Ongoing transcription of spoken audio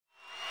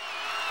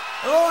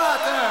Hello out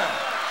there.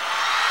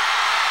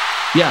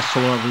 Yes,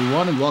 hello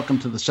everyone, and welcome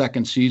to the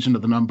second season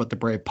of the None But the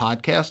Brave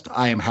podcast.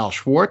 I am Hal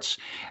Schwartz,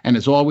 and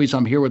as always,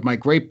 I'm here with my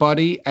great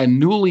buddy and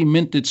newly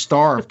minted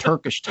star of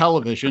Turkish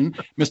television,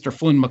 Mr.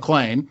 Flynn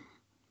McLean.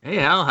 Hey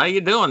Al, how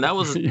you doing? That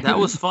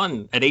was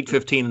fun at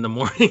 8:15 in the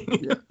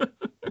morning.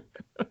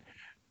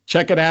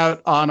 Check it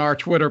out on our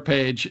Twitter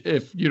page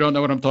if you don't know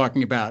what I'm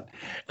talking about.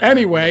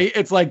 Anyway,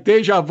 it's like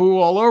deja vu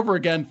all over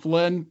again,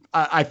 Flynn.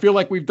 I feel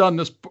like we've done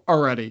this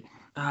already.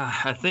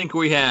 I think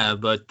we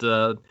have, but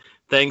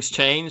things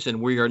change, and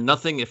we are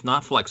nothing if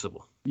not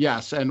flexible.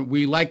 Yes, and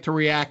we like to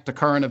react to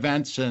current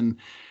events, and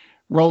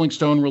Rolling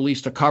Stone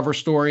released a cover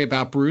story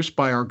about Bruce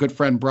by our good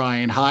friend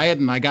Brian Hyatt,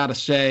 and I got to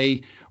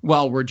say,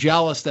 well, we're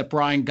jealous that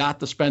Brian got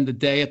to spend a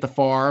day at the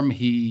farm.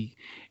 He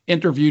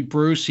interviewed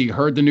Bruce, he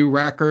heard the new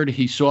record,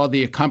 he saw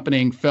the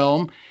accompanying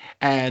film,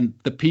 and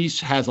the piece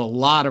has a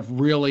lot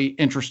of really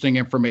interesting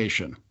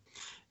information.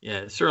 Yeah,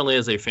 it certainly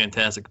is a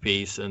fantastic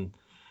piece, and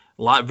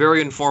a lot very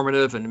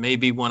informative, and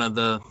maybe one of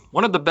the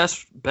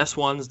best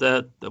ones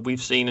that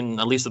we've seen in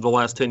at least of the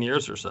last 10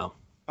 years or so.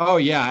 Oh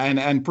yeah,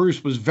 and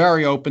Bruce was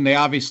very open. They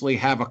obviously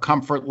have a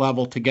comfort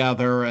level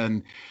together,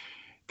 and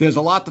there's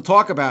a lot to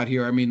talk about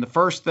here. I mean, the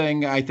first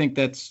thing I think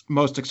that's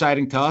most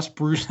exciting to us,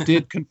 Bruce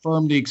did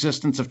confirm the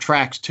existence of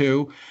Tracks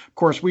 2. Of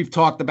course, we've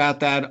talked about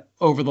that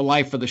over the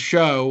life of the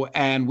show,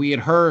 and we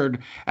had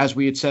heard, as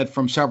we had said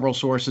from several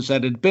sources,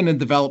 that it had been in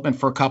development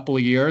for a couple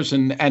of years,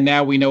 and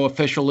now we know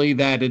officially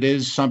that it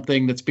is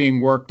something that's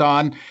being worked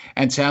on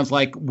and sounds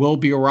like will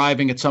be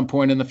arriving at some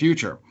point in the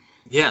future.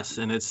 Yes,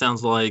 and it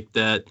sounds like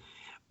that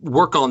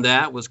work on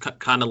that was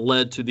kind of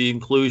led to the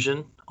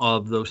inclusion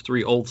of those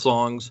three old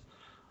songs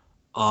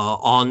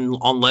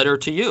on Letter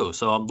to You.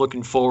 So I'm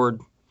looking forward.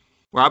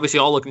 We're obviously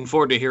all looking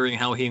forward to hearing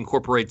how he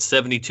incorporates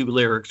 72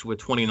 lyrics with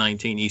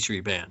 2019 E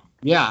Street Band.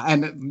 Yeah,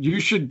 and you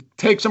should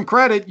take some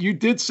credit. You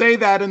did say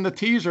that in the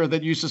teaser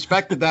that you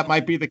suspected that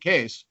might be the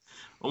case.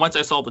 Well, once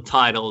I saw the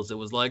titles, it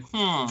was like,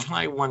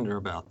 I wonder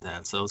about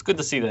that. So it's good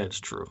to see that it's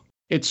true.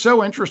 It's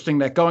so interesting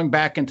that going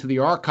back into the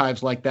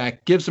archives like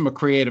that gives him a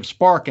creative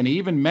spark. And he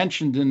even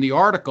mentioned in the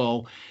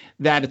article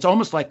that it's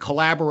almost like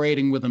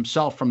collaborating with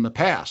himself from the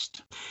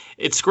past.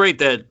 It's great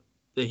that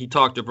he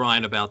talked to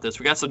Brian about this.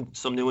 We got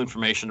some new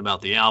information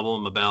about the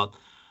album, about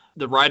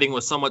the writing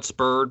was somewhat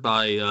spurred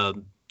by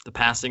the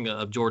passing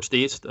of George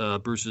Theiss,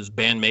 Bruce's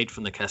bandmate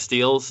from the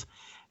Castiles.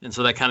 And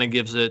so that kind of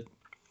gives it,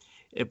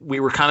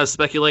 we were kind of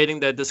speculating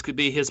that this could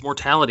be his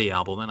Mortality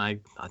album, and I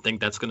think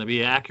that's going to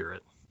be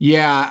accurate.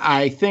 Yeah,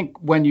 I think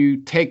when you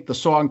take the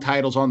song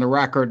titles on the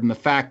record and the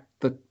fact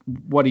that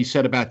what he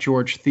said about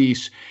George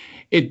Theiss,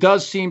 it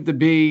does seem to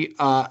be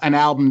an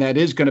album that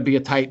is going to be a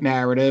tight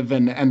narrative,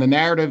 and the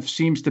narrative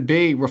seems to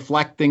be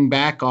reflecting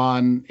back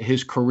on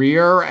his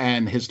career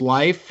and his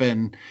life.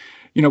 And,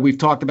 you know, we've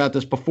talked about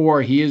this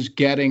before. He is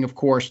getting, of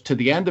course, to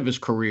the end of his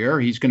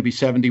career. He's going to be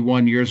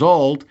 71 years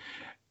old,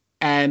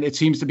 and it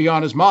seems to be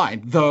on his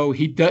mind, though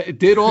he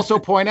did also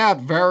point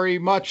out very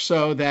much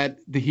so that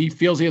he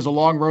feels he has a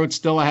long road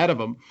still ahead of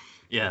him.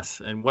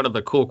 Yes, and one of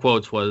the cool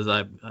quotes was,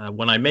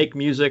 when I make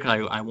music,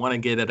 I want to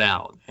get it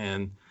out.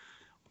 And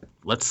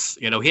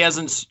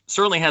he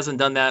certainly hasn't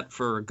done that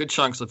for good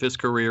chunks of his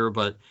career,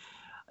 but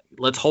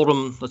let's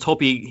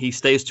hope he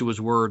stays to his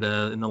word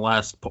in the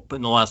last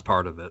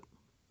part of it.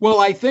 Well,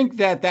 I think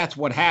that's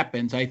what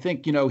happens. I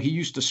think, you know, he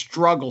used to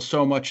struggle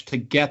so much to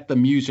get the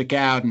music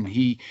out, and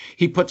he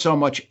put so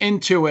much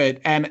into it.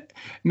 And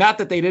not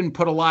that they didn't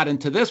put a lot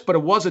into this, but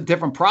it was a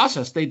different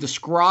process. They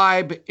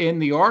describe in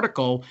the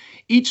article,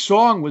 each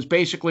song was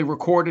basically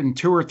recorded in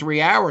 2 or 3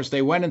 hours.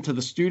 They went into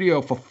the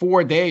studio for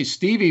 4 days.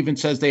 Steve even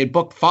says they had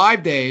booked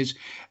 5 days,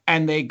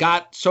 and they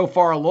got so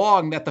far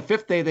along that the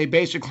 5th day, they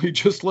basically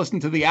just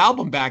listened to the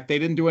album back. They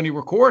didn't do any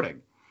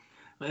recording.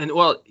 And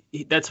well,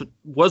 that's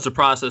was the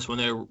process when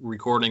they were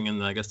recording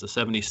in, I guess, the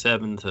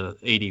 77 to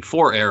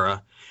 84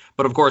 era.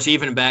 But of course,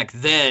 even back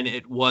then,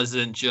 it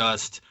wasn't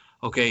just,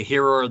 okay,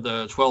 here are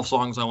the 12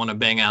 songs I want to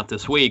bang out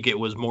this week. It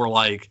was more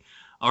like,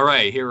 all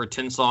right, here are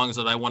 10 songs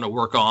that I want to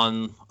work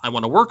on. I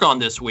want to work on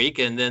this week.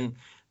 And then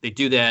they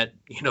do that,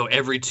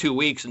 every 2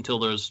 weeks until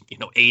there's,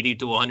 80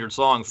 to 100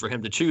 songs for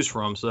him to choose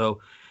from. So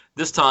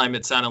this time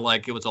it sounded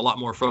like it was a lot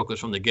more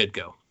focused from the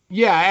get-go.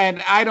 Yeah,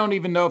 and I don't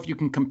even know if you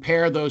can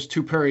compare those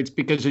two periods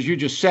because, as you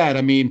just said,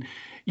 I mean,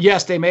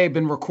 yes, they may have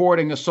been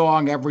recording a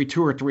song every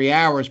 2 or 3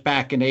 hours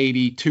back in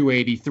 82,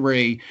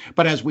 83.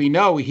 But as we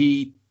know,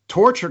 he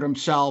tortured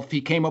himself.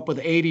 He came up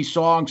with 80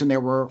 songs, and there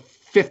were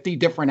 50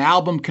 different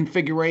album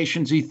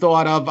configurations he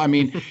thought of. I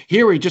mean,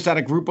 here he just had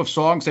a group of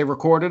songs. They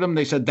recorded them.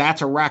 They said,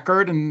 that's a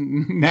record.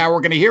 And now we're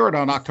going to hear it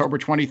on October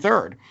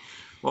 23rd.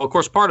 Well, of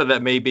course, part of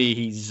that may be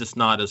he's just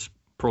not as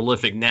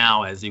prolific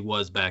now as he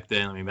was back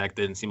then. I mean, back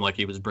then it seemed like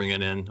he was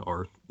bringing in,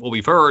 or what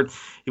we've heard,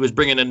 he was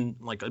bringing in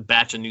like a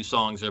batch of new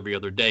songs every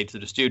other day to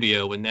the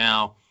studio. And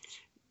now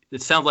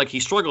it sounds like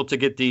he struggled to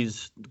get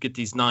these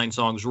 9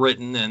 songs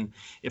written, and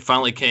it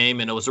finally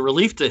came, and it was a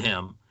relief to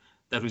him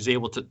that he was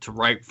able to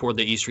write for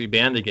the E Street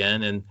Band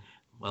again. And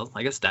well,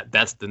 I guess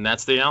that's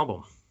the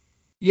album.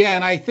 Yeah,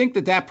 and I think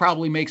that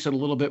probably makes it a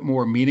little bit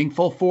more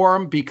meaningful for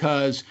him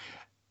because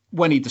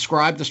when he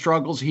described the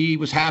struggles he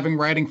was having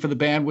writing for the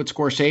band with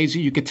Scorsese,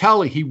 you could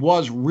tell he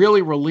was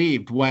really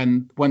relieved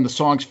when the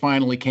songs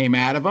finally came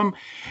out of him.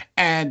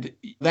 And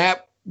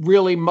that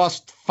really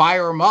must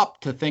fire him up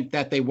to think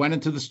that they went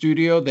into the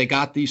studio, they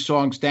got these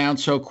songs down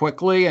so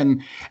quickly,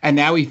 and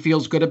now he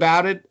feels good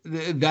about it,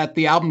 that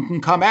the album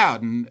can come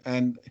out.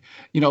 And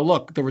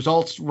look, the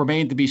results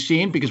remain to be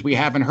seen because we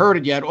haven't heard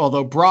it yet,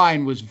 although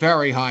Brian was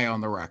very high on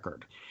the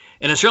record.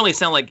 And it certainly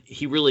sounded like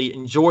he really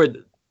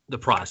enjoyed the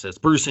process.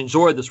 Bruce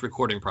enjoyed this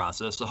recording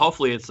process, so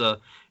hopefully it's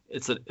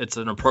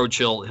an approach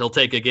he'll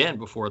take again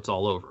before it's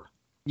all over.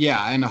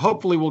 Yeah, and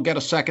hopefully we'll get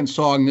a second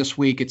song this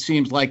week. It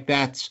seems like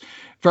that's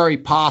very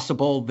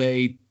possible.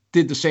 They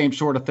did the same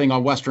sort of thing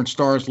on Western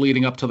Stars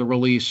leading up to the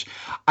release.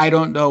 I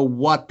don't know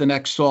what the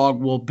next song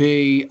will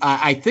be.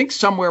 I think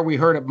somewhere we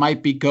heard it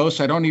might be Ghosts.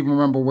 I don't even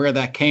remember where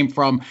that came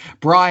from.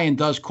 Brian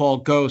does call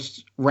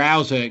Ghosts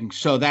rousing,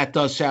 so that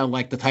does sound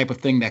like the type of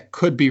thing that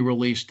could be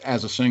released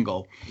as a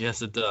single.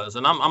 Yes, it does.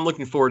 And I'm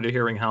looking forward to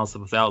hearing House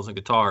of a Thousand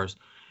Guitars,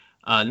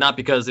 not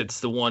because it's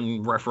the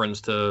one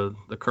reference to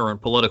the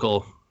current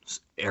political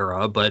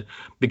era, but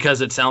because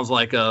it sounds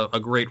like a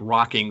great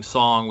rocking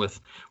song with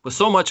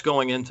so much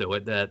going into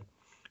it that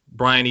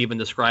Brian even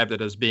described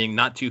it as being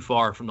not too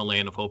far from the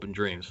land of hope and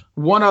dreams.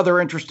 One other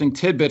interesting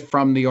tidbit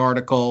from the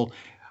article,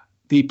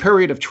 the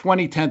period of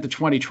 2010 to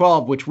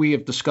 2012, which we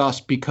have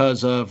discussed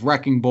because of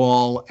Wrecking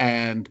Ball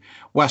and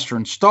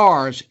Western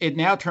Stars, it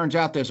now turns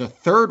out there's a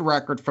third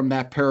record from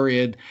that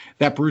period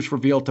that Bruce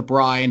revealed to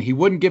Brian. He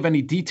wouldn't give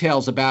any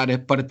details about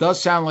it, but it does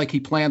sound like he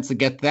plans to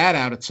get that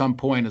out at some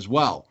point as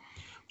well.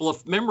 Well,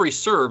 if memory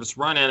serves,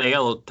 Ron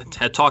Aniello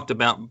had talked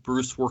about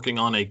Bruce working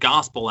on a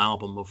gospel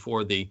album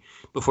before the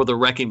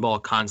Wrecking Ball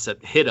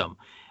concept hit him.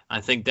 I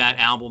think that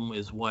album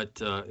is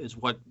what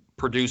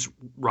produced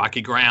Rocky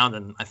Ground,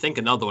 and I think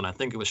another one. I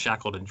think it was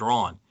Shackled and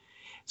Drawn.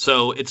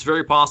 So it's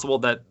very possible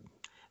that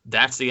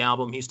that's the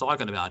album he's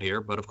talking about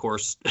here. But of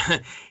course,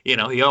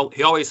 he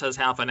always has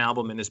half an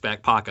album in his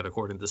back pocket,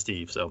 according to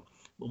Steve. So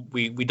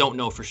we don't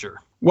know for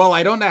sure. Well,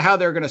 I don't know how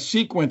they're going to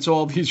sequence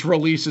all these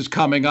releases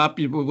coming up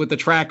with the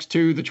tracks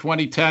to the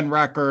 2010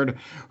 record.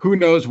 Who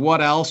knows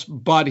what else?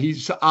 But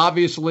he's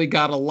obviously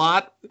got a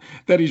lot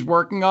that he's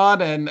working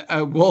on, and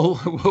we'll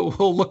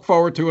look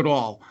forward to it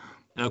all.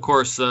 And of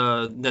course,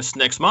 this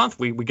next month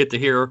we get to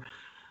hear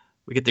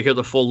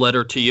the full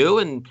letter to you,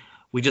 and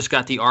we just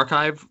got the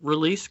archive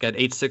release, got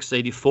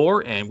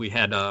 8684, and we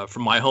had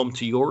From My Home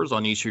to Yours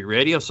on E Street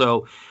Radio.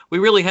 So we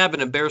really have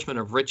an embarrassment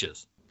of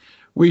riches.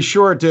 We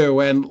sure do.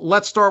 And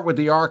let's start with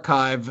the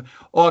archive,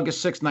 August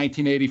 6,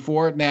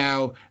 1984.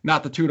 Now,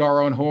 not to toot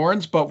our own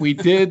horns, but we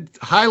did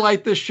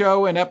highlight this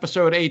show in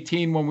episode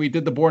 18 when we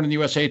did the Born in the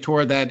USA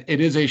tour that it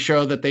is a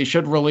show that they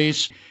should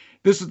release.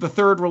 This is the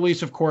third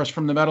release, of course,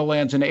 from the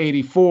Meadowlands in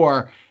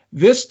 84.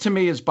 This, to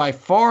me, is by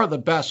far the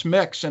best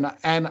mix.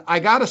 And I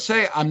got to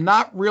say, I'm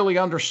not really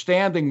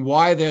understanding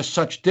why there's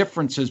such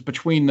differences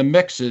between the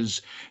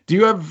mixes. Do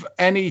you have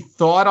any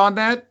thought on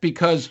that?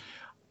 Because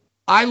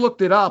I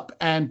looked it up,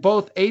 and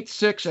both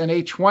 8.6 and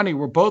 8.20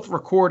 were both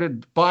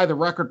recorded by the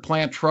Record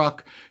Plant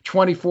Truck,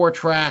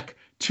 24-track,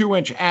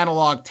 2-inch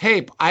analog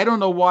tape. I don't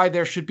know why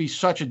there should be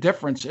such a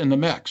difference in the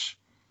mix.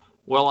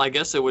 Well, I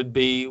guess it would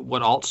be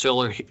what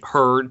Altshuler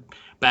heard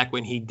back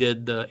when he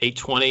did the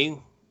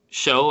 8.20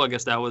 show. I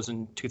guess that was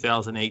in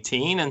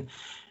 2018. And,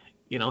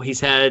 he's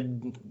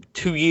had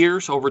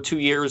over 2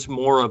 years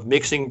more of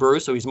mixing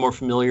Bruce, so he's more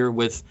familiar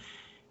with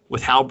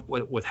how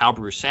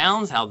Bruce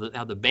sounds, how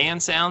the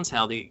band sounds,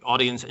 how the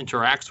audience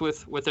interacts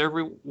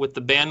with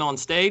the band on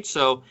stage.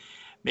 So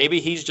maybe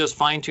he's just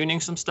fine tuning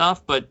some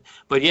stuff, but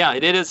yeah,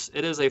 it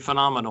is a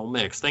phenomenal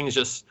mix.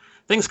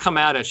 Things come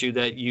out at you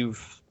that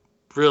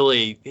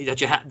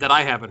that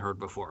I haven't heard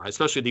before,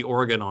 especially the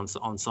organ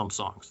on some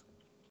songs.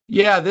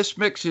 Yeah, this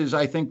mix is,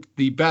 I think,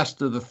 the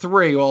best of the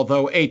three,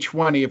 although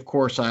 8.20, of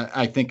course,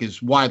 I think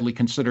is widely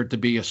considered to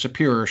be a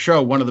superior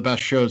show, one of the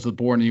best shows of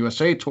the Born in the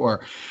USA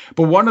tour.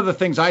 But one of the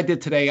things I did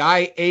today,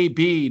 I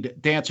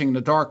A-B'd Dancing in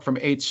the Dark from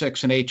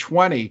 8.6 and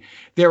 8.20.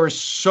 There is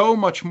so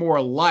much more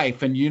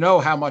life, and you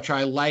know how much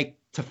I like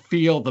to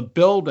feel the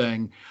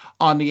building.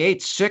 On the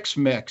 8.6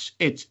 mix,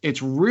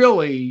 it's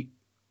really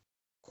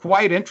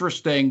quite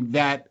interesting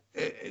that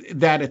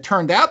it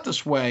turned out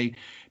this way,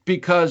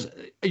 because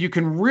you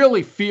can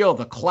really feel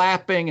the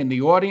clapping and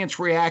the audience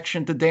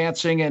reaction to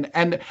Dancing.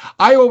 And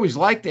I always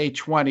liked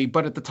 8.20,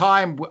 but at the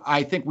time,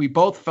 I think we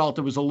both felt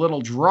it was a little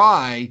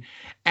dry.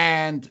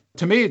 And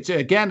to me,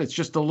 it's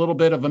just a little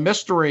bit of a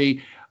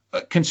mystery,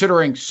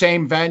 considering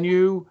same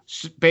venue,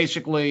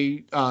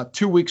 basically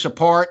 2 weeks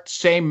apart,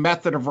 same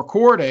method of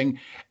recording,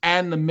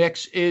 and the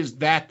mix is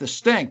that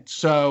distinct.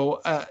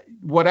 So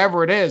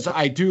whatever it is,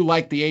 I do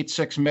like the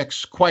 8.6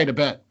 mix quite a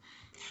bit.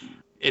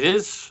 It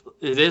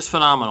is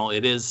phenomenal.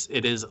 It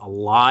is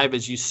alive,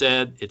 as you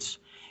said.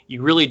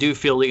 You really do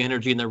feel the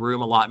energy in the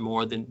room a lot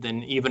more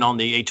than even on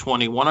the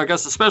 8.20 one. I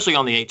guess especially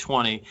on the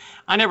 8.20,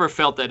 I never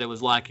felt that it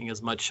was lacking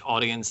as much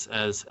audience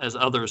as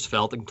others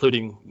felt,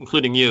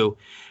 including you.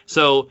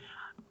 So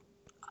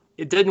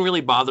it didn't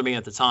really bother me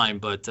at the time,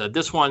 but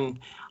this one,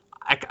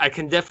 I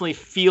can definitely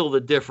feel the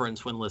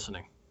difference when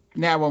listening.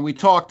 Now, when we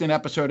talked in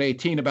episode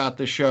 18 about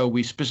this show,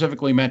 we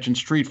specifically mentioned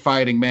Street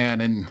Fighting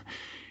Man, and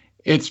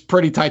it's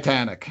pretty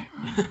titanic.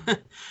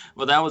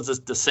 Well, that was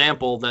the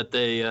sample that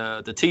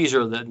the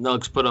teaser that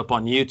Nugs put up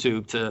on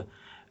YouTube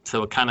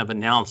to kind of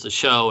announce the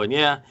show, and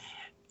yeah,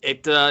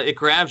 it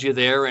grabs you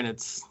there, and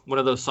it's one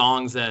of those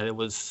songs that it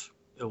was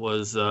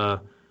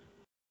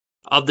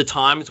of the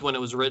times when it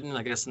was written,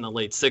 I guess in the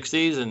late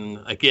 60s, and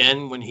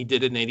again when he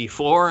did it in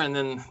 84, and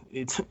then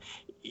it's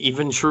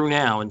even true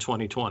now in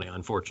 2020,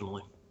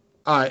 unfortunately.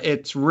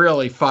 It's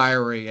really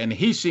fiery, and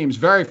he seems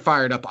very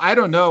fired up. I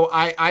don't know.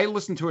 I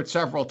listened to it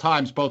several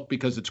times, both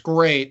because it's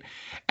great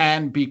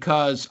and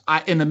because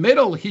in the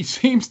middle, he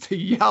seems to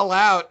yell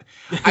out.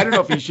 I don't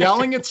know if he's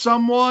yelling at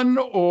someone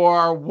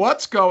or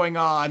what's going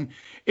on.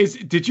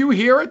 Did you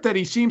hear it that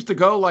he seems to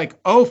go like,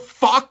 oh,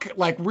 fuck,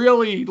 like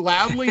really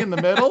loudly in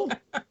the middle?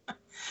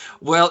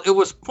 Well, it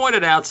was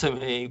pointed out to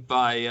me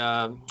by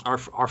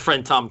our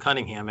friend Tom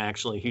Cunningham,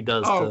 actually, who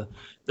does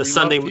the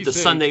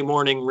Sunday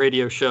morning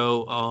radio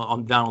show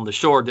on Down on the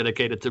Shore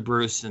dedicated to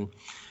Bruce,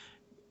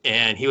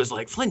 and he was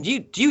like, Flynn,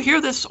 do you hear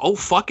this oh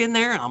fuck in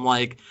there? And I'm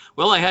like,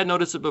 well, I had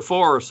noticed it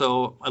before,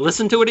 so I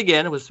listened to it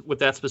again. It was with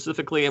that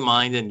specifically in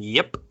mind, and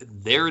yep,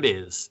 there it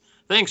is.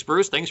 Thanks,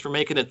 Bruce. Thanks for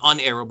making it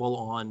unairable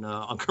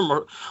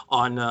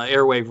on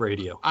airwave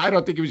radio. I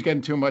don't think he was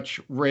getting too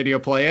much radio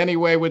play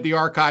anyway with the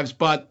archives,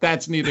 but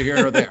that's neither here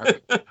nor there.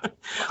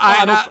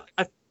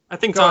 I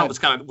think Tom was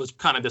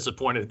kind of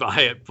disappointed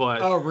by it,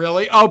 but oh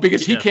really? Oh,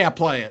 because he can't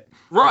play it.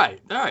 Right.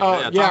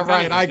 Oh yeah,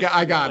 right.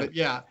 I got it.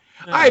 Yeah.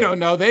 I don't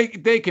know. They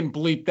can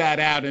bleep that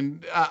out,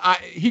 and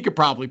he could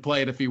probably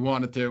play it if he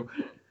wanted to.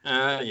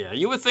 Yeah,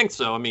 you would think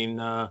so. I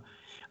mean,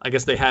 I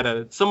guess they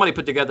had somebody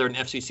put together an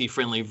FCC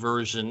friendly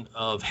version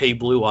of "Hey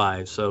Blue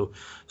Eyes," so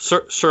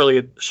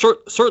certainly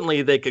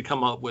they could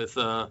come up with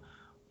an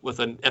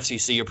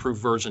FCC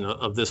approved version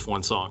of this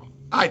one song.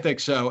 I think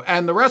so.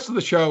 And the rest of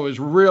the show is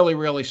really,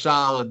 really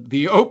solid.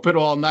 The open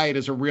all night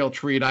is a real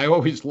treat. I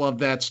always love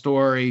that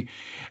story.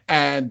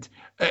 And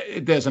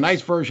there's a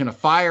nice version of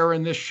Fire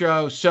in this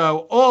show.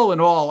 So all in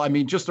all, I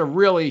mean, just a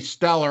really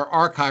stellar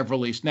archive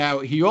release. Now,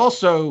 he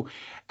also,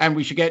 and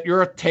we should get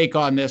your take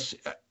on this,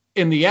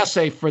 in the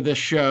essay for this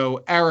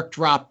show, Eric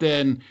dropped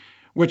in,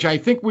 which I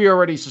think we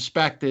already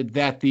suspected,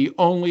 that the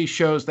only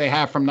shows they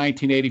have from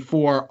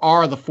 1984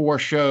 are the 4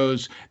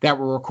 shows that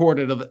were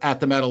recorded at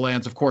the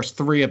Meadowlands. Of course,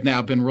 3 have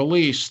now been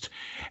released.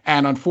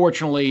 And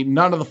unfortunately,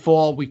 none of the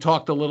fall. We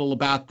talked a little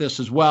about this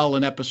as well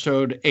in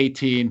episode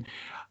 18.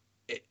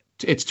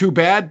 It's too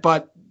bad,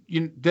 but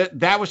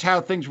that was how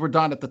things were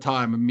done at the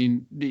time. I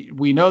mean,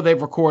 we know they've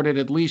recorded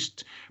at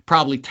least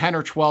probably 10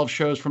 or 12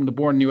 shows from the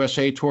Born in the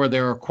USA tour.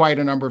 There are quite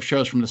a number of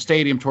shows from the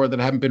Stadium tour that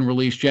haven't been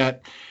released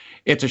yet.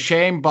 It's a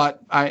shame,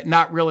 but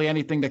not really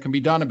anything that can be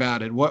done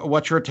about it.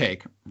 What's your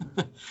take?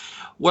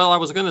 Well, I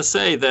was going to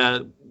say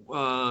that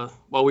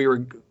while we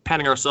were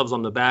patting ourselves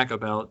on the back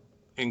about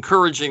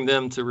encouraging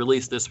them to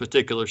release this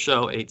particular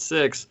show,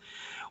 8/6,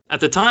 at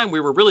the time we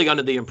were really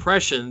under the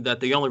impression that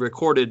they only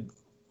recorded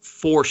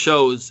 4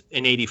 shows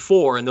in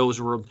 84, and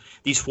those were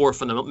these 4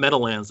 from the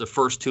Meadowlands, the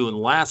first 2 and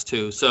the last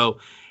 2. So,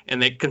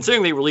 and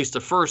considering they released the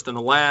first and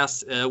the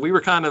last, we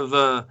were kind of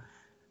on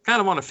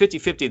a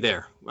 50-50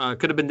 there.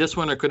 Could have been this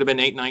one or could have been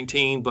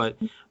 8/19, but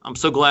I'm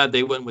so glad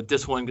they went with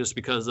this one just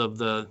because of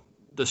the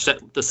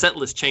set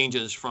list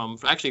changes from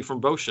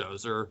both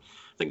shows. There are,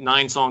 I think,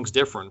 9 songs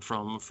different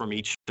from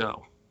each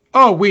show.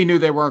 Oh, we knew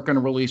they weren't going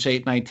to release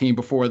 8/19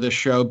 before this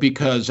show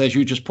because, as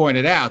you just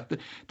pointed out,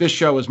 this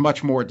show is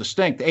much more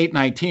distinct.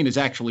 8/19 is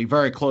actually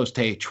very close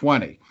to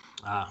 8/20.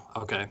 Ah,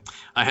 okay.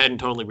 I hadn't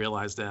totally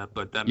realized that,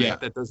 but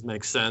that does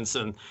make sense.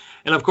 And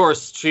of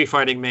course, Street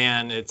Fighting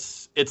Man,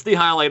 it's the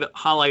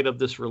highlight of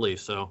this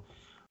release. So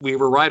we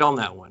were right on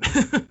that one.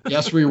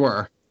 Yes, we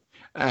were.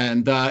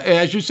 And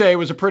as you say, it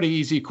was a pretty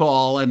easy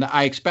call. And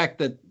I expect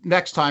that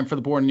next time for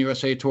the Born in the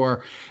USA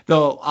tour,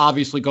 they'll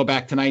obviously go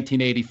back to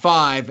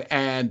 1985.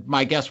 And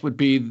my guess would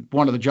be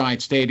one of the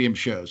Giant Stadium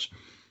shows.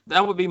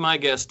 That would be my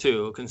guess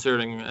too,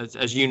 considering,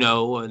 as you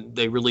know,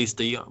 they released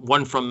the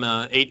one from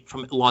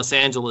Los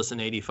Angeles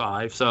in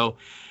 '85. So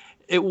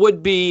it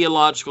would be a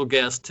logical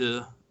guess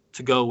to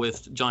go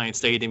with Giant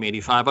Stadium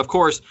 '85. Of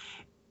course,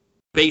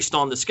 based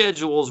on the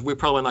schedules, we're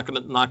probably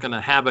not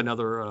gonna have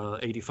another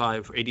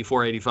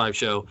 84-85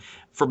 show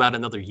for about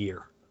another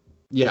year.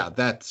 Yeah,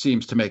 that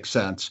seems to make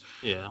sense.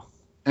 Yeah.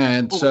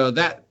 And so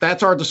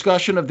that's our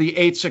discussion of the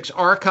 8/6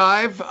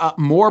 archive.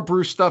 More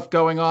Bruce stuff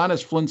going on,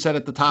 as Flynn said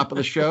at the top of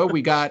the show.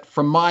 We got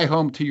From My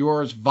Home to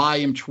Yours,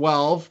 Volume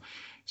 12,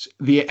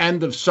 The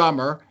End of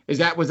Summer. Was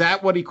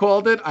that what he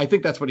called it? I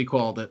think that's what he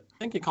called it. I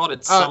think he called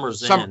it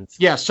Summer's End.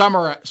 Yeah,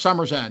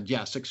 Summer's End.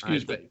 Yes,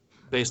 excuse me.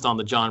 Based on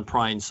the John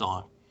Prine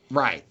song.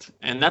 Right.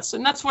 And that's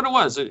what it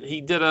was.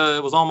 He did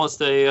it was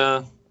almost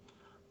a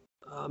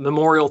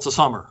memorial to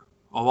summer,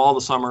 of all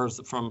the summers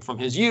from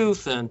his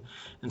youth, and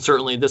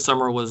certainly this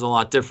summer was a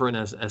lot different,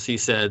 as he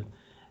said,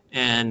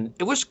 and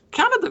it was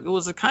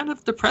a kind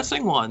of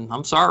depressing one.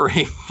 I'm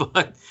sorry,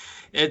 but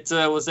It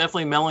was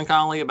definitely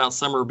melancholy about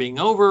summer being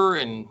over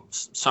and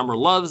summer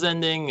love's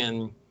ending,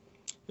 and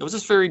it was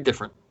just very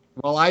different.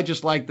 Well, I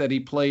just like that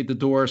he played the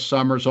Doors'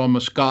 "Summer's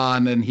Almost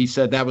Gone," and he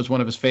said that was one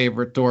of his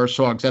favorite Doors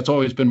songs. That's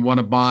always been one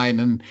of mine,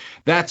 and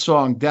that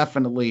song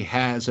definitely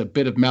has a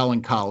bit of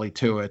melancholy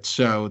to it.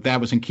 So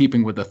that was in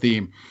keeping with the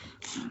theme.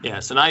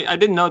 Yes, and I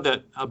didn't know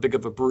that how big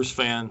of a Bruce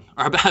fan,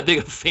 or how big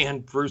of a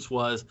fan Bruce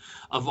was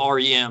of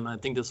REM. I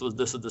think this is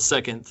the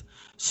second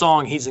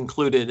song he's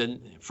included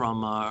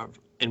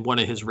in one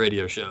of his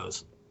radio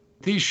shows.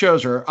 These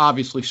shows are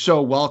obviously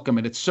so welcome,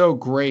 and it's so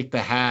great to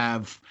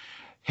have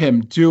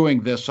him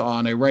doing this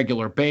on a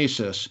regular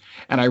basis,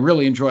 and I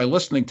really enjoy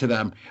listening to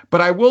them.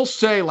 But I will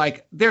say,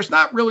 like, there's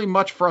not really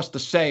much for us to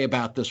say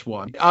about this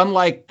one.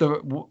 Unlike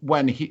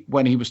when he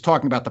was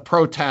talking about the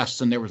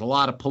protests and there was a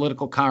lot of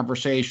political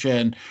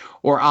conversation,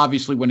 or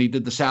obviously when he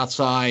did the South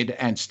Side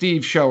and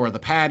Steve show or the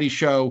Patty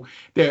show,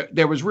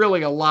 there was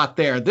really a lot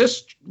there.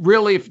 This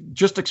really,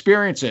 just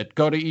experience it.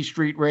 Go to E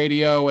Street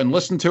Radio and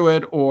listen to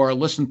it, or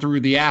listen through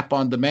the app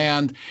on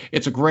demand.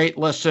 It's a great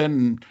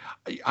listen.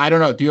 I don't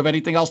know. Do you have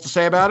anything else to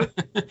say about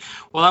it?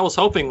 Well, I was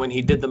hoping when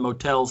he did the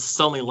Motels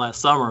Suddenly last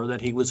summer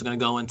that he was going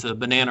to go into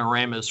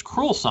Bananarama's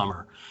Cruel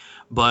Summer,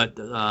 but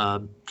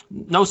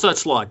no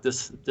such luck.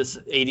 This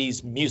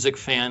 80s music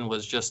fan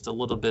was just a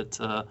little bit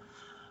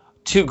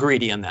too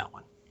greedy on that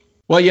one.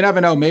 Well, you never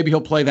know. Maybe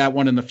he'll play that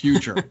one in the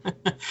future.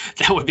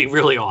 That would be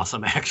really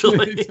awesome,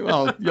 actually.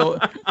 Well,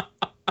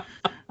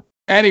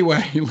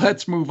 anyway,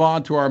 let's move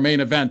on to our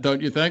main event,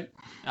 don't you think?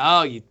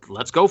 Oh,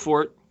 let's go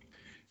for it.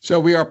 So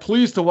we are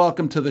pleased to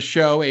welcome to the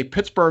show a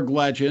Pittsburgh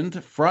legend,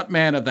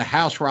 frontman of the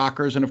House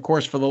Rockers, and of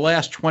course, for the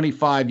last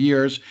 25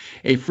 years,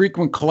 a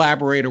frequent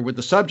collaborator with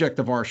the subject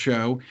of our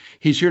show.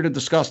 He's here to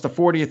discuss the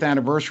 40th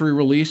anniversary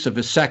release of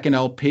his second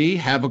LP,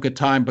 Have a Good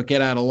Time But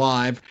Get Out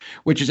Alive,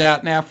 which is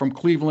out now from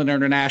Cleveland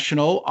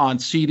International on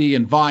CD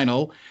and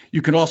vinyl.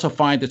 You can also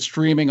find it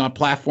streaming on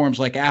platforms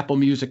like Apple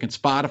Music and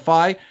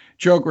Spotify.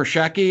 Joe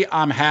Grushecky,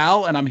 I'm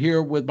Hal, and I'm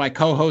here with my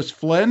co-host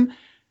Flynn.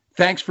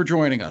 Thanks for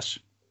joining us.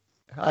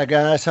 Hi,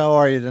 guys. How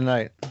are you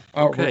tonight?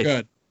 Oh, okay. We're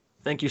good.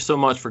 Thank you so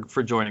much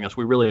for joining us.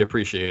 We really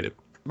appreciate it.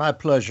 My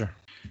pleasure.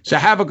 So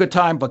Have a Good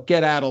Time But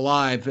Get Out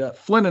Alive.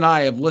 Flynn and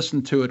I have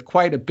listened to it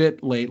quite a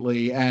bit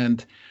lately,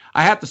 and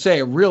I have to say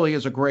it really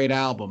is a great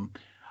album.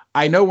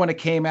 I know when it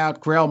came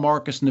out, Grail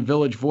Marcus and the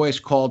Village Voice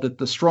called it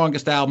the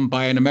strongest album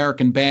by an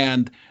American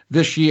band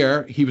this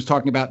year. He was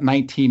talking about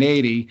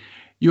 1980.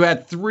 You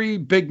had three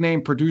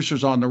big-name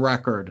producers on the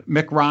record,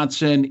 Mick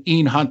Ronson,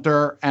 Ian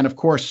Hunter, and, of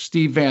course,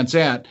 Steve Van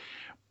Zandt.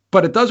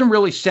 But it doesn't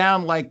really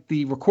sound like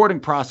the recording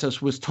process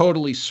was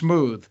totally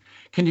smooth.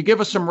 Can you give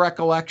us some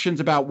recollections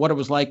about what it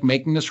was like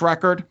making this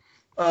record?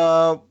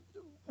 Well,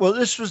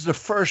 this was the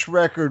first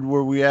record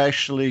where we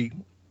actually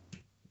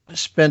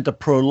spent a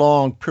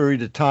prolonged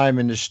period of time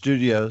in the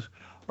studios.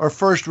 Our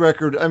first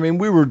record, I mean,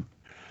 we were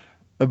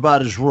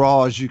about as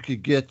raw as you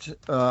could get.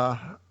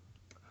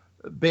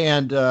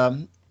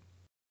 Band,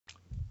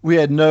 we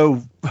had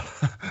no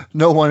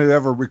one who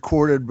ever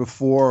recorded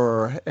before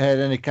or had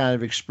any kind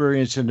of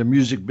experience in the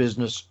music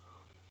business.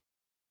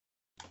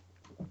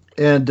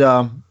 And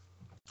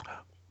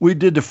we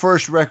did the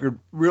first record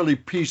really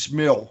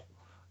piecemeal,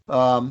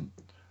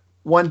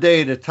 one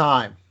day at a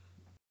time,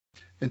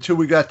 until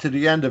we got to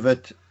the end of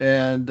it.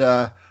 And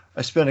I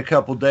spent a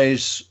couple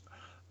days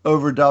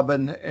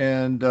overdubbing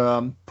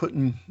and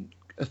putting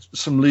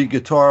some lead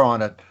guitar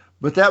on it.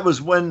 But that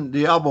was when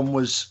the album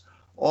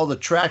all the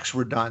tracks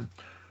were done.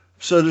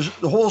 So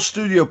the whole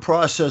studio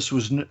process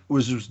was new.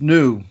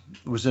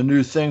 It was a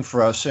new thing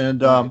for us,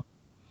 and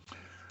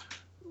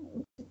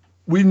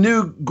we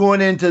knew going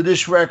into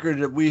this record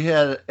that we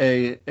had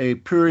a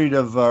period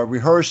of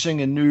rehearsing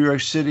in New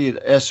York City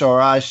at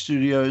SRI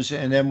Studios,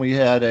 and then we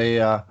had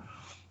a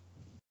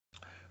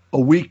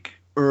week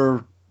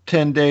or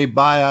 10-day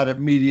buyout at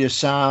Media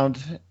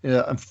Sound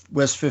on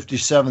West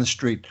 57th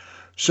Street.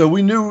 So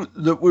we knew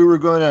that we were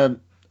going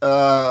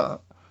to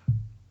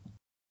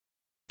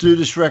do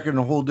this record in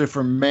a whole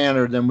different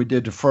manner than we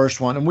did the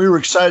first one, and we were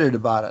excited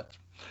about it.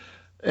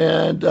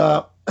 And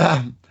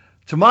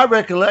to my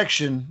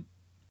recollection,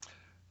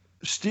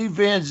 Steve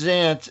Van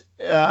Zandt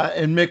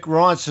and Mick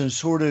Ronson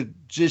sort of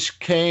just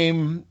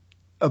came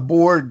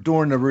aboard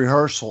during the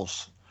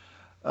rehearsals.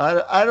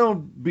 I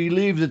don't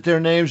believe that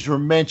their names were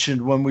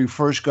mentioned when we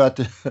first got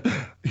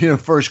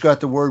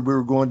the word we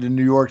were going to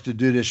New York to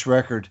do this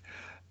record.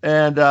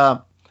 And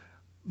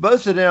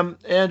both of them,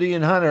 Andy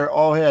and Hunter,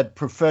 all had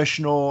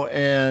professional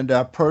and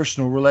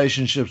personal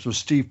relationships with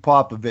Steve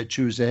Popovich,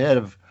 who was the head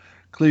of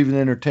Cleveland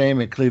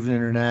Entertainment, Cleveland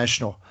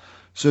International.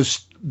 So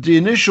the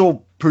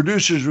initial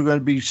producers were going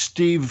to be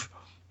Steve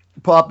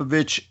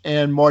Popovich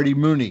and Marty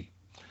Mooney.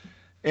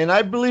 And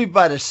I believe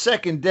by the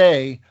second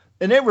day,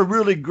 and they were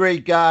really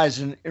great guys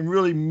and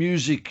really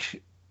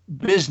music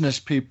business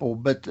people,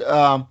 but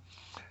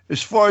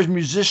as far as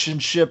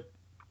musicianship,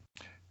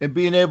 and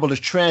being able to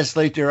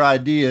translate their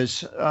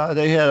ideas,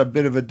 they had a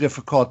bit of a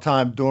difficult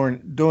time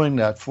doing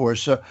that for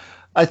us. So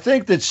I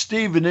think that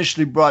Steve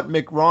initially brought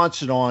Mick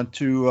Ronson on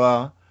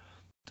to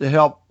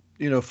help,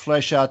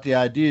 flesh out the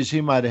ideas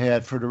he might have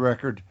had for the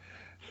record.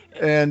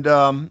 And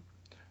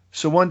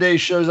so one day he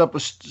shows up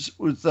with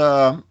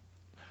Mick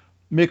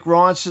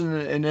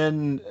Ronson, and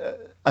then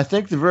I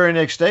think the very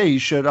next day he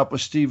showed up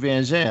with Steve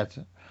Van Zandt.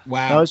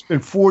 Wow. Now it's been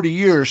 40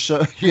 years,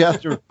 so you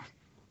have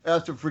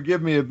to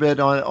forgive me a bit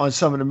on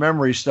some of the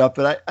memory stuff.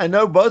 But I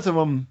know both of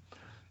them.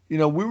 We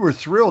were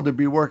thrilled to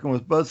be working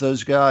with both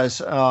those guys.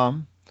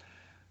 And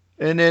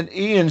then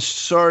Ian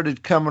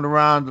started coming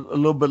around a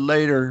little bit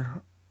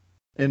later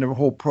in the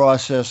whole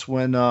process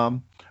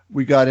when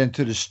we got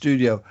into the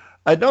studio.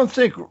 I don't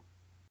think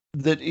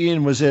that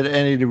Ian was at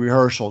any of the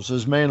rehearsals. It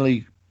was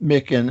mainly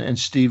Mick and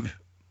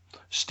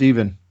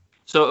Steven.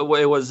 So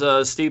it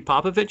was Steve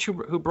Popovich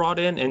who brought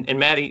in, and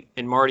Matty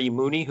and Marty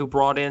Mooney who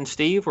brought in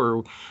Steve,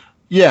 or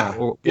they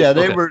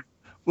okay. were.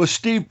 Well,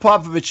 Steve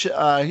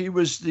Popovich, he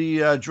was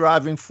the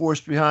driving force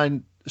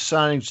behind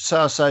signing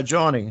Southside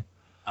Johnny.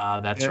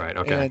 That's right.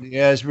 Okay. And the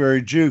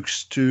Asbury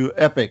Jukes to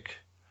Epic,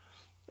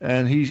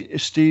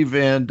 and Steve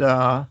and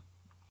both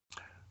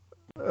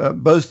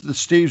the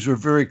Steves were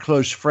very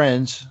close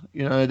friends.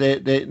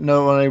 They not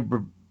only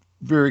were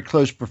very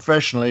close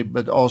professionally,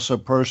 but also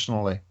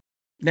personally.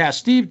 Now,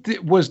 Steve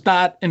was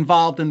not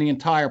involved in the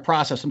entire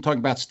process. I'm talking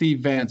about Steve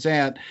Van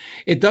Zandt.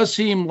 It does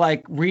seem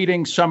like,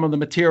 reading some of the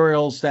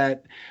materials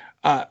that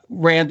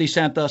Randy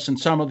sent us and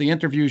some of the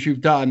interviews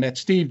you've done, that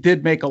Steve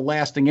did make a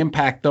lasting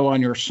impact, though, on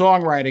your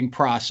songwriting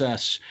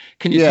process.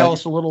 Can you tell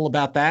us a little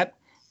about that?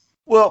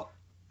 Well,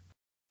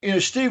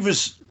 Steve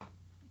was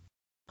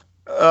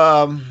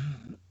a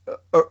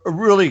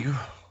really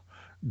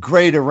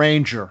great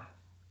arranger.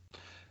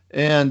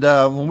 And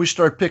when we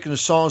started picking the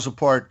songs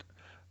apart,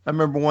 I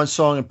remember one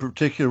song in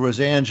particular was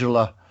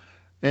Angela.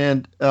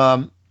 And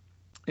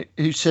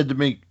he said to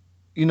me,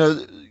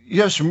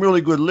 you have some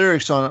really good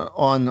lyrics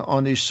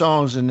on these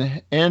songs,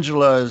 and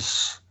Angela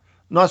is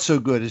not so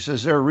good. He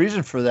says, is there a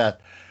reason for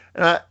that?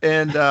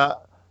 And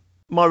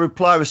my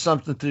reply was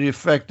something to the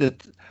effect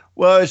that,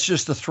 well, it's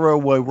just a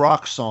throwaway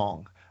rock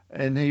song.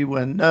 And he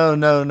went, no,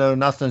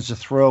 nothing's a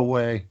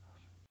throwaway.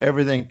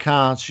 Everything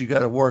counts. You got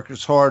to work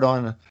as hard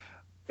on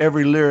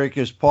every lyric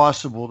as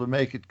possible to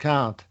make it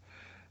count.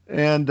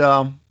 And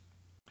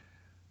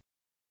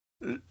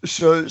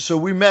so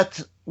we met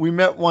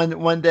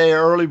one day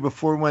early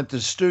before we went to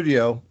the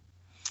studio.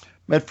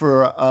 Met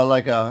for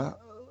like a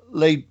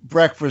late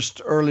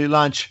breakfast, early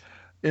lunch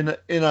in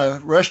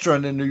a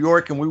restaurant in New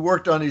York, and we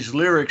worked on these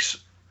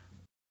lyrics,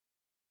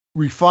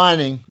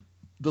 refining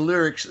the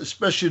lyrics,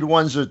 especially the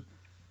ones that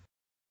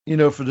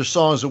for the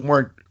songs that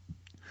weren't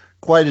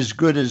quite as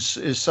good as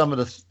some of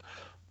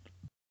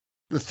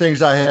the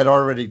things I had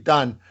already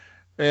done.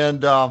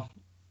 And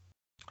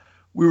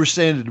we were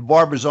staying at the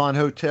Barbizon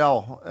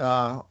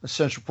Hotel,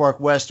 Central Park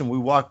West, and we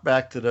walked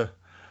back to the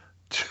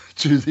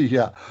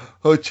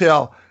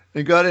hotel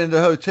and got into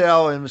the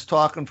hotel and was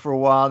talking for a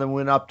while. Then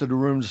went up to the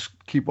room to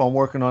keep on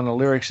working on the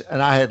lyrics,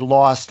 and I had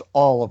lost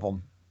all of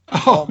them.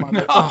 Oh,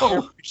 no.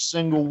 Every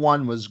single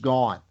one was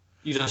gone.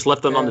 You just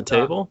left them on the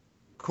table?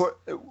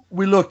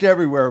 We looked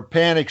everywhere.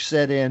 Panic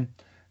set in,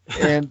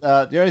 and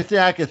the only thing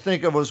I could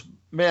think of was,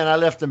 man, I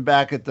left them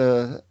back at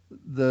the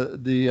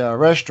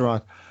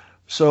restaurant.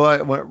 So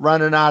I went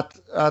running out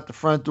the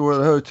front door of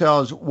the hotel. I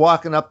was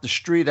walking up the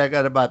street. I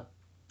got about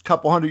a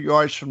couple hundred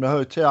yards from the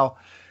hotel.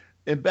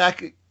 And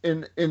back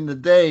in the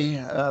day,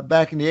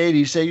 back in the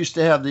 80s, they used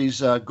to have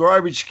these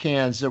garbage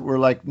cans that were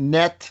like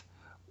net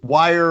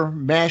wire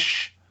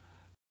mesh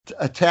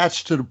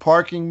attached to the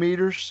parking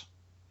meters.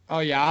 Oh,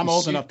 yeah. I'm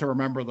old enough to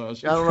remember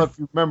those. I don't know if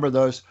you remember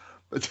those.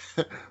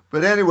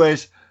 But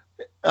anyways,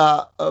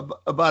 about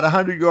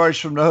 100 yards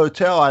from the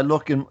hotel, I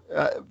look and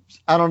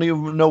I don't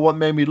even know what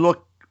made me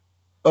look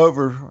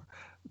over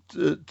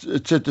to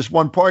this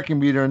one parking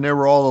meter, and there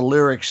were all the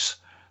lyrics.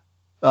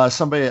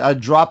 I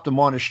dropped them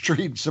on the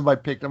street, and somebody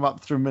picked them up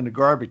and threw them in the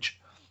garbage.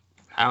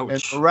 Ouch.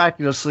 And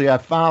miraculously, I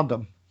found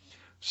them.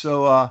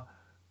 So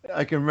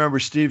I can remember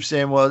Steve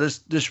saying, well,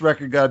 this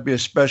record got to be a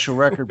special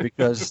record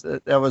because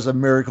that was a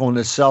miracle in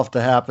itself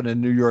to happen in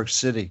New York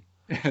City.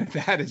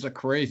 That is a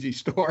crazy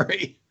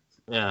story.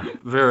 Yeah,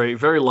 very,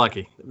 very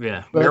lucky.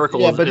 Yeah,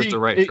 miracle is the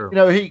right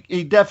term.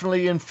 He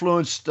definitely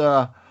influenced,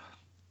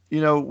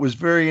 was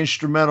very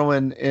instrumental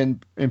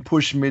in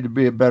pushing me to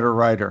be a better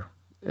writer,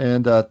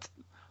 and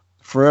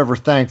forever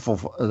thankful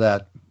for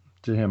that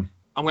to him.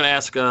 I'm going to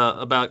ask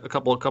about a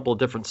couple of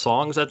different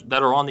songs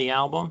that are on the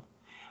album.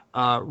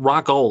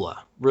 Rockola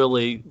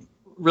really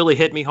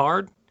hit me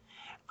hard.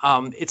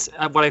 It's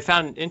what I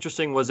found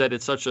interesting was that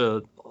it's such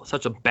a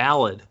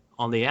ballad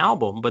on the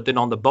album, but then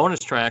on the bonus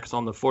tracks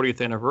on the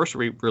 40th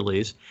anniversary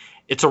release,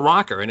 it's a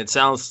rocker, and it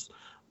sounds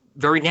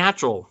very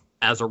natural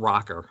as a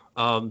rocker.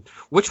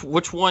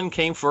 Which one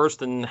came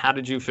first, and how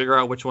did you figure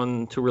out which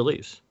one to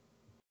release?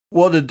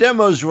 Well, the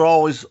demos were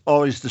always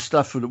the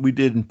stuff that we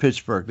did in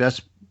Pittsburgh.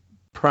 That's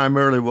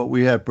primarily what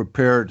we had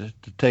prepared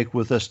to take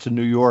with us to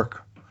New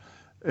York.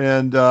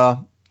 And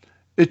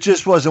it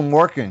just wasn't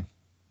working.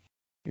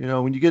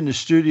 When you get in the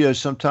studio,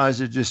 sometimes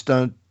it just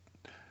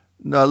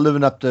not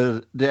living up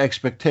to the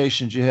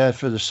expectations you had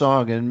for the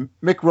song. And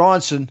Mick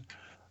Ronson,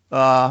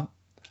 Uh,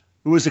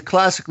 who was a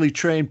classically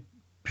trained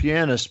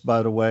pianist,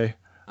 by the way.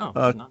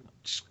 Oh,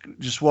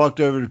 just walked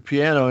over to the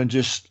piano and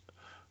just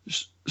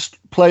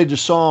played the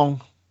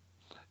song.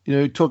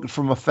 He took it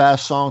from a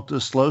fast song to a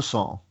slow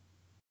song.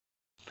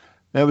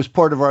 That was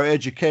part of our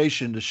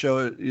education to show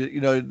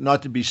it,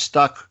 not to be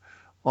stuck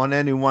on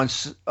any one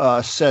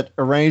set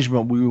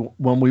arrangement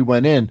when we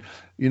went in.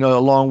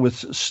 Along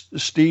with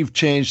Steve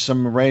changed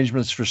some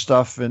arrangements for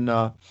stuff, and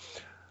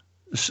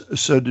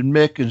so did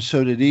Mick, and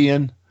so did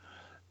Ian.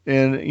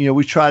 And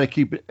we try to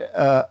keep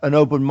an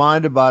open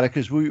mind about it,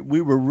 because we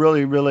were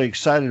really, really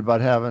excited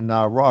about having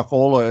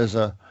Rockola as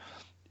a,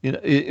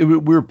 we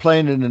were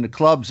playing it in the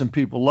clubs and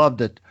people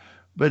loved it,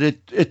 but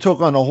it took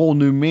on a whole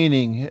new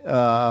meaning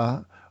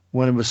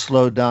when it was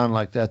slowed down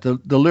like that.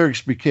 The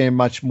lyrics became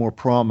much more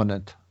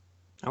prominent.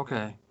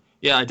 Okay,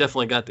 yeah, I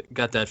definitely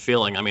got that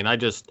feeling. I mean,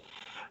 it's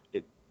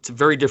a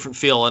very different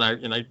feel,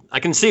 and I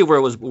can see where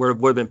it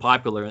would have been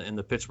popular in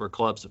the Pittsburgh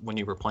clubs when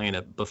you were playing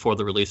it before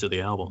the release of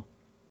the album.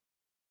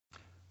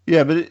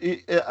 Yeah, but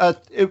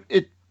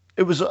it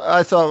was,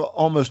 I thought,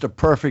 almost a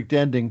perfect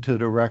ending to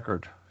the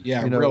record.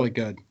 Yeah, really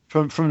good.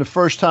 From the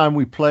first time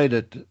we played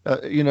it,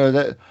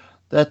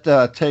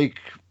 that take,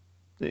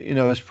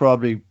 is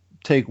probably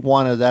take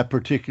one of that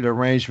particular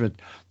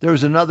arrangement. There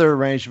was another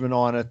arrangement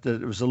on it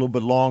that was a little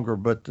bit longer,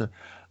 but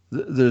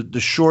the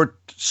short,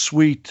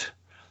 sweet,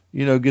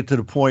 get to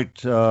the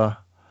point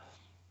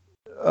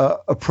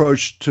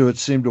approach to it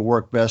seemed to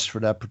work best for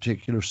that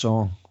particular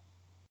song.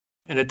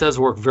 And it does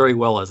work very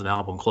well as an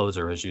album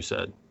closer, as you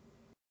said.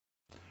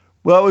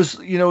 Well,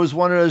 it was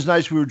one of those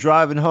nights we were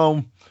driving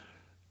home.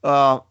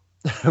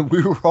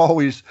 We were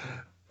always,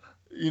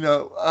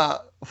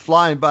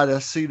 flying by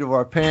the seat of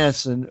our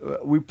pants, and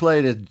we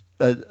played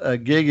a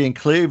gig in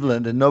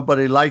Cleveland, and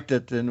nobody liked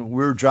it, and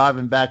we were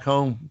driving back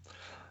home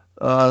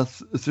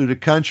through the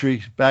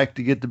country back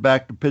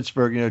to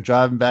Pittsburgh.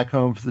 Driving back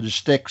home through the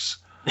sticks.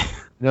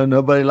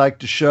 Nobody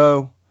liked the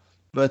show,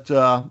 but.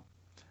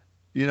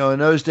 In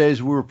those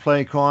days we were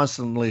playing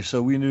constantly,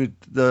 so we knew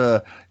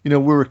we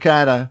were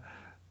kind of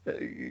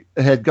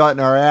had gotten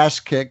our ass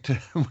kicked.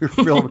 We were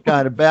feeling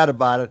kind of bad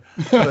about it,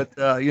 but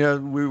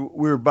we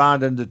were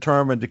bound and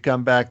determined to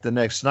come back the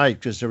next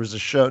night, because there was a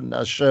show,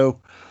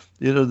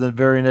 the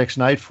very next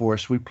night for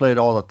us. We played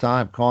all the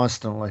time,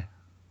 constantly.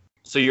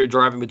 So you're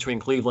driving between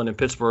Cleveland and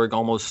Pittsburgh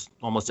almost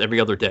every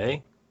other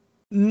day?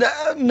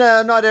 No,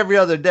 not every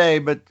other day,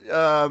 but.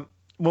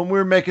 When we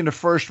were making the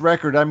first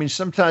record, I mean,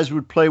 sometimes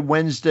we'd play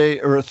Wednesday,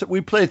 or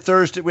we played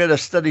Thursday. We had a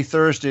study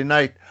Thursday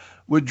night.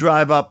 We'd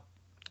drive up.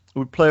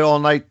 We'd play all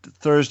night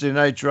Thursday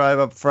night, drive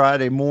up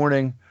Friday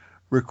morning,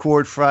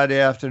 record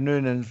Friday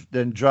afternoon, and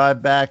then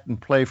drive back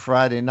and play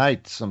Friday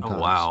night sometimes. Oh,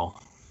 wow.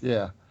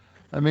 Yeah.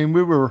 I mean,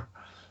 we were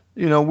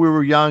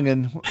young,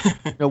 and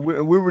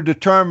we were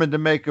determined to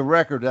make a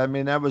record. I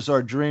mean, that was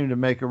our dream, to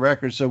make a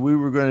record. So we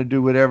were going to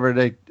do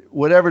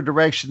whatever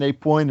direction they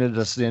pointed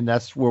us in,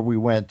 that's where we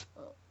went.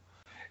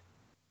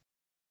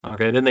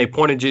 Okay, then they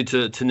pointed you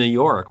to New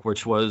York,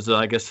 which was,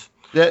 I guess.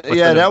 That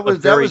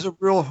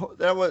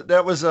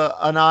was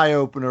an eye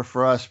opener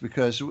for us,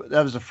 because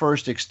that was the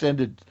first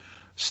extended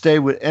stay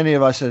with any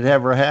of us had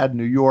ever had in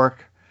New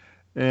York,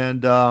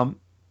 and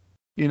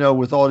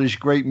with all these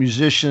great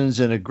musicians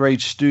and a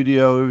great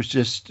studio, it was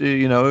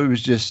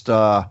just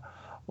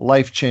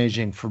life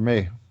changing for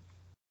me.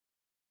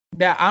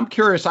 Now, I'm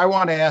curious. I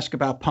want to ask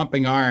about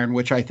Pumping Iron,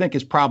 which I think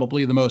is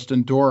probably the most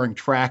enduring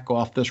track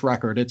off this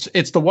record.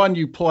 It's the one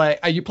you play.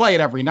 You play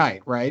it every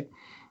night, right?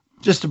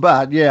 Just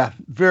about, yeah.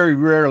 Very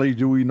rarely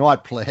do we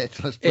not play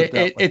it. Let's put it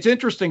that way. It's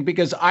interesting,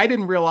 because I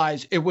didn't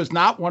realize it was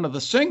not one of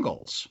the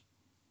singles.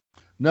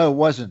 No, it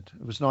wasn't.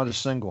 It was not a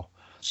single.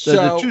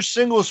 The two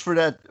singles for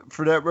that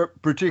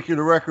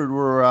particular record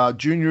were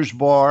Junior's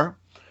Bar,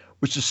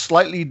 which is a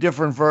slightly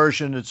different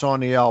version that's on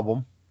the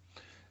album,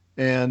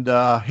 and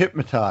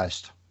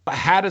Hypnotized.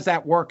 How does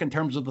that work in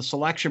terms of the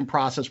selection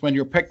process when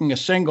you're picking a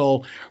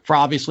single for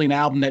obviously an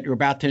album that you're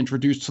about to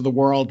introduce to the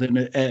world,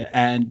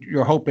 and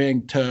you're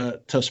hoping to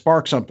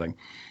spark something?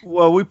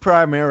 Well, we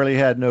primarily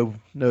had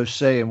no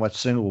say in what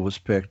single was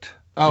picked.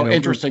 Oh,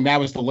 interesting. That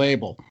was the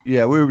label.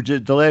 Yeah,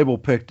 the label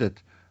picked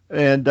it.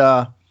 And,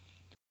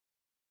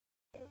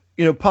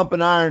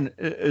 Pumping Iron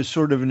has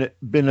sort of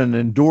been an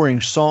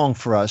enduring song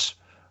for us.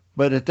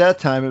 But at that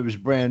time, it was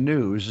brand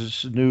new. It was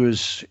as new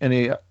as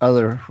any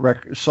other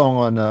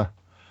song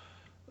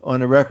on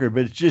the record.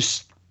 But it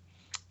just,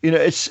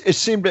 it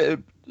seemed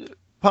to,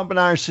 Pumping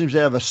Iron seems to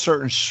have a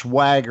certain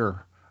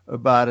swagger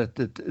about it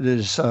that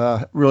is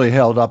really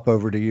held up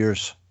over the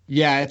years.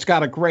 Yeah, it's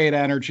got a great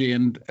energy,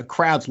 and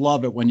crowds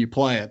love it when you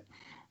play it.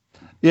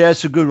 Yeah,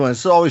 it's a good one.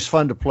 It's always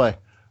fun to play.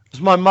 It's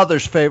my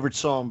mother's favorite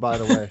song, by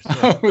the way.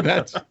 So. Oh,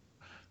 that's.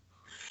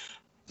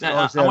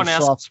 Now, I want to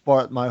ask. Soft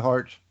spot in my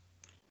heart.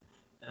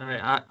 All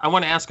right, I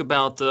want to ask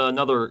about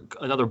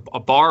a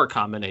bar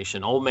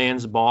combination, Old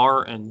Man's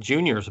Bar and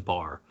Junior's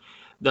Bar.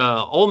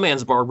 The Old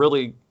Man's Bar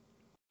really,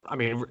 I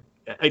mean,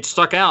 it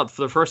stuck out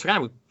for the first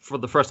time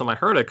I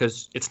heard it,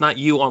 because it's not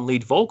you on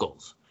lead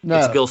vocals. No,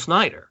 it's Gil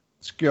Snyder.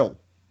 It's Gil.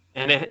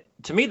 And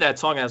to me, that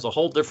song has a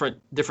whole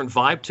different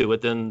vibe to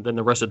it than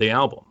the rest of the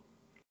album.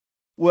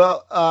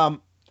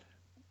 Well,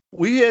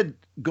 we had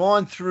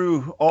gone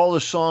through all the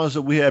songs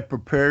that we had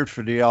prepared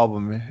for the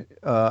album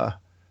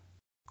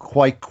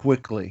quite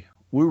quickly.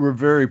 We were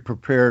very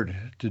prepared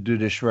to do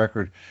this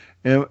record,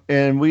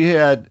 and we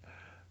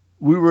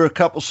were a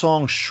couple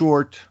songs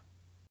short,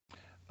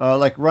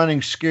 like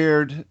 "Running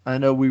Scared." I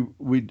know we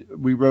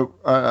wrote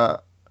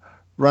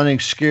 "Running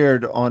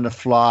Scared" on the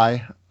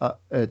fly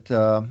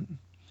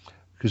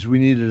because we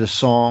needed a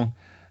song,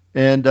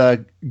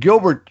 and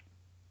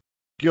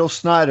Gil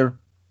Snyder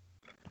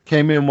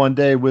came in one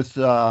day with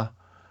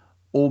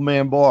Old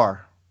Man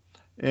Bar,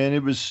 and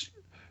it was,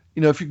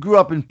 if you grew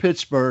up in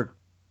Pittsburgh,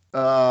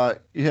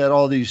 you had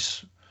all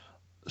these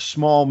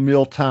small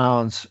mill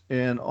towns,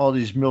 and all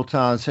these mill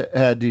towns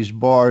had these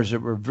bars that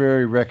were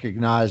very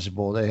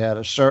recognizable. They had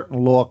a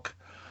certain look,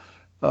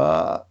 they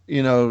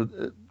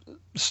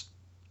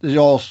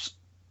all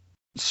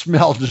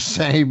smelled the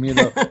same,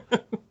 they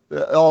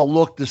all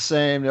looked the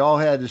same. They all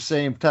had the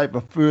same type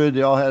of food.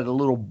 They all had a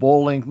little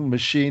bowling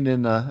machine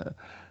in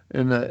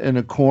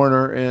the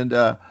corner, and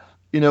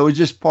it was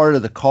just part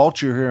of the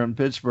culture here in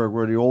Pittsburgh,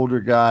 where the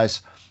older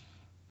guys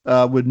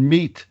would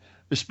meet,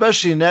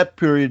 especially in that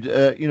period.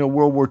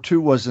 World War II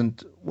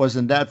wasn't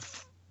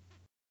that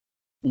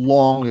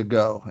long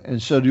ago,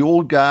 and so the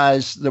old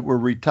guys that were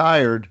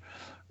retired,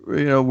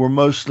 were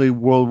mostly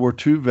World War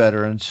II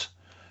veterans,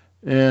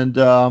 and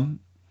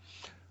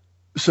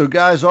so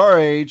guys our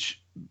age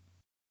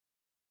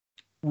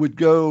would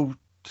go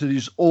to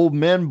these old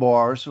men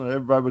bars, when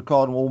everybody would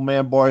call them old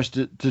man bars,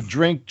 to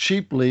drink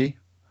cheaply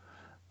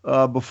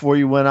before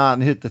you went out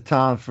and hit the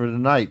town for the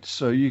night.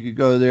 So you could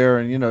go there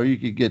and, you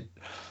can get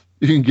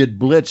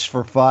blitzed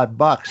for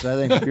 $5.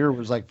 I think beer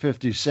was like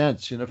 50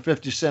 cents,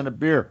 50 cent a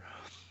beer.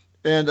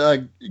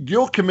 And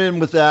Gil came in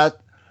with that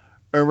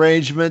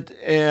arrangement,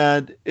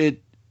 and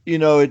it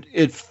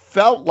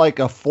felt like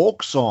a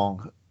folk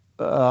song.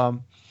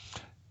 And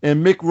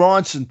Mick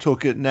Ronson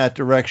took it in that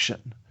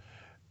direction.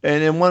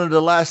 And then one of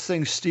the last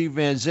things Steve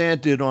Van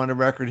Zandt did on the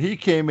record, he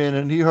came in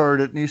and he heard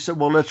it and he said,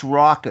 well, let's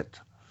rock it.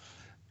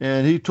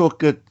 And he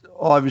took it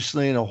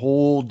obviously in a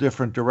whole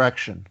different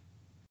direction.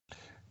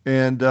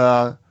 And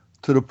to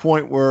the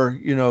point where,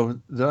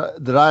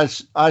 that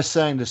I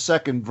sang the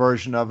second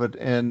version of it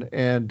and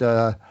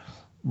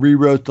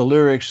rewrote the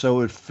lyrics so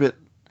it fit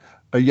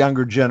a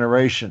younger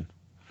generation.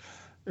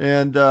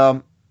 And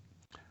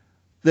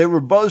they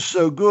were both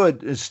so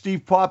good, and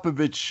Steve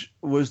Popovich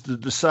was the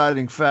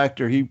deciding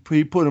factor. He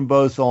put them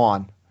both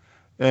on,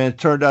 and it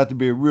turned out to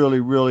be a really,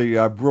 really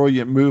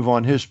brilliant move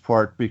on his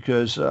part,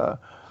 because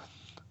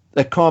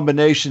that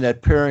combination,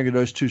 that pairing of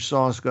those two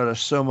songs got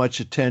us so much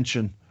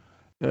attention,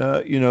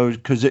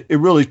 because it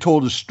really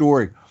told a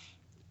story.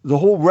 The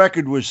whole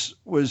record was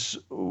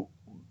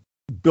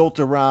built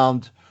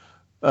around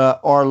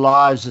our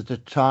lives at the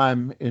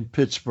time in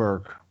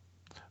Pittsburgh,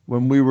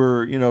 when we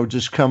were,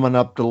 just coming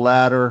up the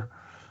ladder.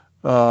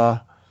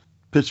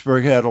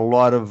 Pittsburgh had a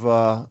lot of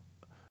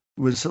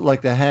was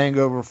like the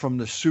hangover from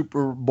the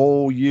Super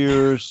Bowl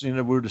years. We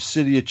were the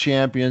city of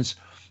champions,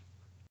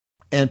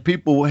 and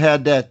people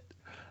had that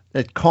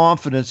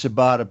confidence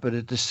about it. But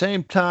at the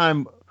same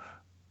time,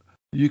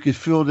 you could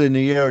feel it in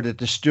the air that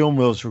the steel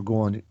mills were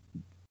going.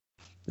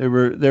 They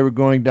were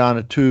going down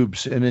the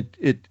tubes, and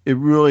it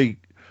really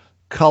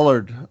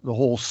colored the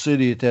whole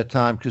city at that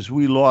time, because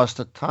we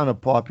lost a ton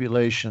of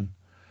population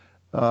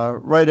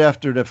right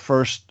after the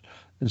first.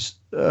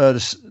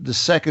 The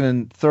second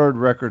and third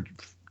record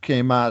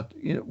came out.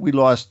 We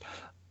lost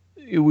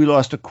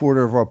a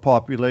quarter of our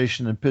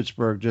population in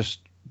Pittsburgh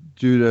just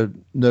due to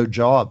no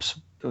jobs.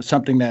 It was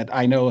something that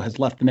I know has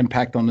left an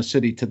impact on the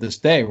city to this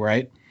day,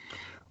 right?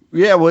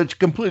 Yeah, well, it's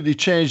completely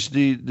changed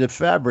the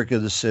fabric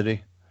of the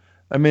city.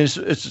 I mean,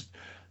 it's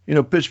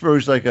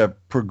Pittsburgh's like a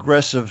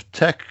progressive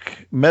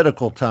tech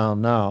medical town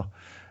now,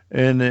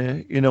 and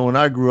when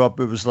I grew up,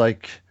 it was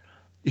like,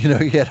 you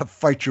had to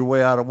fight your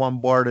way out of one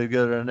bar to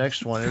go to the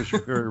next one. It was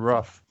very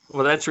rough.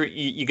 Well, that's where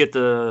you get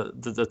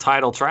the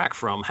title track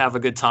from. Have a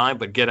good time,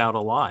 but get out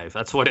alive.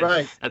 That's what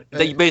right.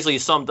 They basically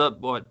summed up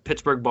what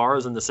Pittsburgh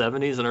bars in the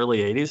 70s and early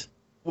 80s.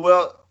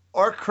 Well,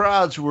 our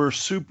crowds were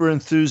super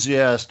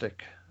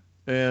enthusiastic,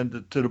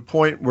 and to the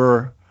point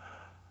where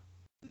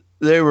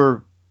they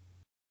were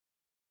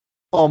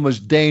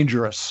almost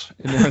dangerous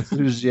in their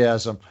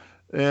enthusiasm.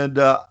 And,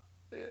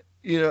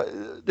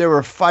 there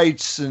were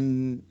fights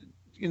and,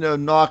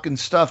 knocking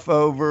stuff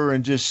over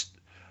and just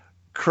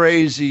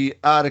crazy,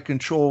 out of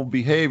control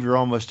behavior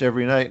almost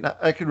every night. And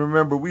I can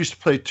remember we used to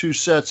play 2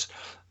 sets,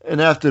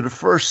 and after the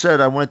first set,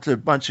 I went to a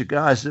bunch of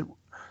guys that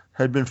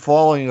had been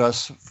following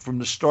us from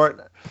the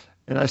start,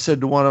 and I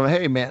said to one of them,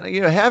 "Hey, man,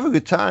 have a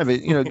good time,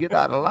 but get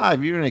out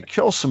alive. You're going to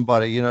kill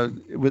somebody,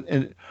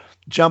 and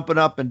jumping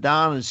up and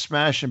down and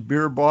smashing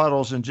beer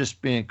bottles and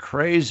just being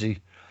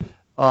crazy."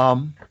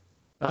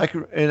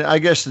 I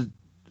guess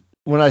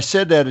when I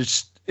said that,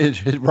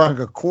 it rung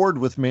a chord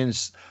with me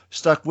and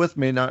stuck with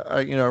me. And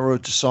I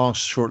wrote the songs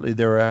shortly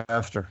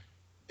thereafter.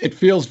 It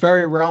feels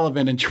very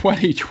relevant in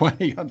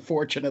 2020,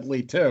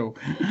 unfortunately, too.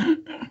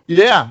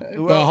 Yeah.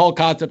 The whole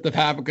concept of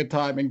have a good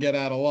time and get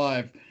out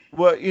alive.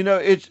 Well,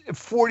 it's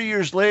 40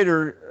 years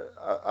later.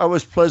 I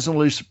was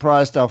pleasantly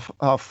surprised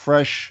how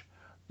fresh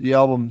the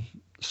album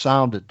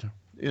sounded.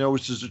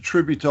 Which is a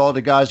tribute to all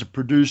the guys that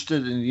produced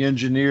it and the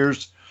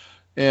engineers.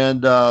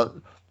 And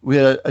we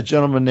had a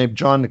gentleman named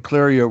John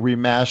Niclerio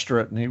remaster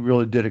it, and he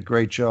really did a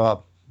great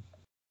job.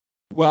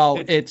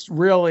 Well, it's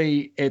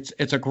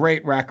a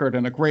great record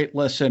and a great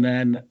listen.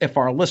 And if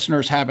our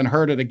listeners haven't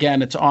heard it,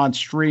 again, it's on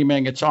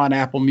streaming, it's on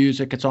Apple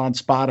Music, it's on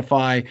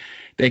Spotify.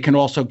 They can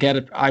also get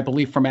it, I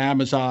believe, from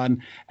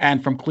Amazon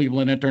and from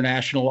Cleveland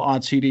International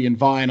on CD and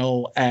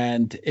vinyl.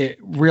 And it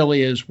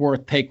really is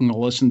worth taking a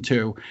listen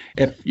to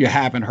if you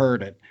haven't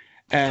heard it.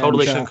 And,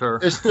 totally concur.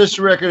 This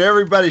record,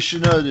 everybody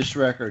should know this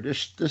record.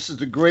 This is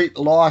the great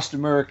lost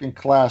American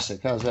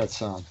classic. How's that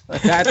sound?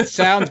 That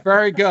sounds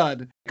very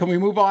good. Can we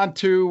move on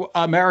to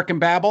American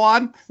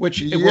Babylon,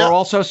 which we're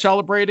also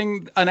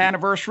celebrating an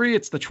anniversary?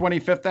 It's the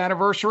 25th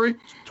anniversary.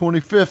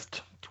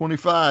 25th,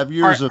 25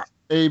 years of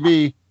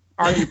AB.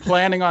 Are you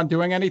planning on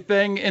doing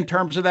anything in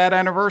terms of that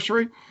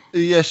anniversary?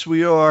 Yes,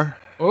 we are.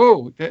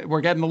 Oh,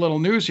 we're getting a little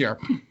news here.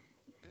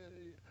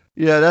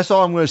 Yeah, that's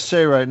all I'm going to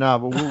say right now,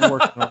 but we're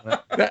working on it.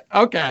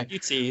 Okay. You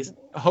tease.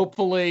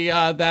 Hopefully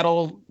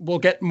we'll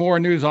get more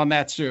news on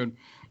that soon.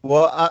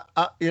 Well,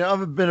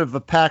 I'm a bit of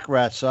a pack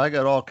rat, so I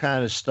got all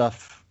kind of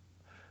stuff.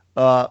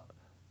 On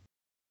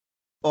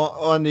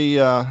the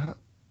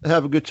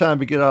Have a Good Time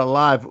to Get Out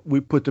Alive,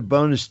 we put the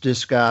bonus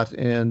disc out,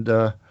 and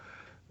I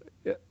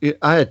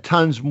had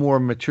tons more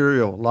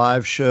material,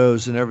 live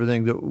shows and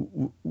everything that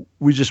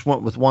we just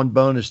went with one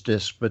bonus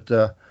disc, but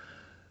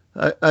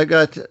I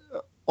got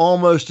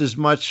almost as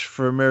much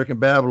for American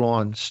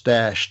Babylon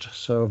stashed.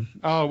 So,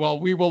 oh, well,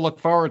 we will look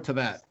forward to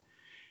that.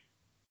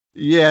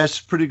 Yeah, it's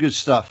pretty good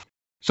stuff.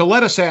 So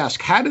let us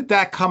ask, how did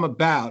that come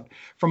about?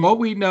 From what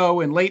we know,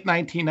 in late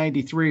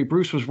 1993,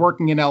 Bruce was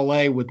working in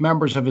LA with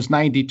members of his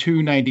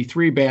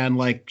 92-93 band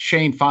like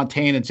Shane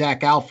Fontaine and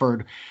Zach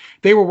Alford.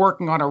 They were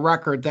working on a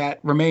record that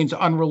remains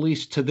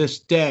unreleased to this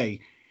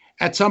day.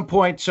 At some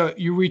point, so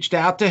you reached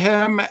out to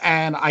him,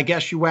 and I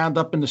guess you wound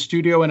up in the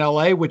studio in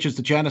LA, which is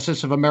the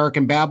genesis of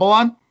American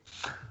Babylon?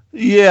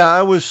 Yeah,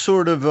 I was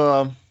sort of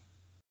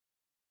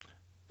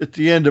at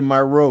the end of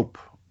my rope.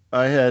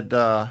 I had,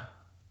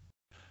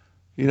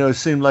 it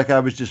seemed like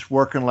I was just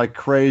working like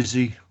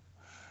crazy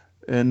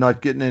and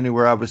not getting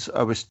anywhere. I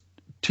was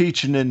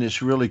teaching in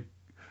this really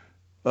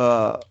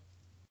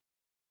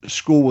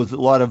school with a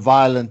lot of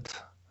violent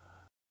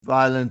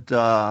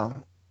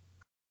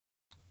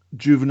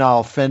juvenile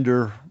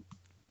offender,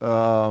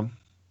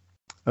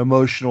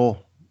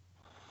 emotional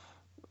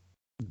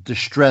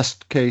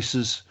distressed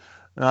cases.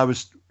 And I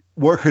was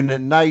working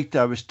at night.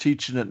 I was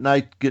teaching at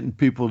night, getting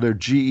people their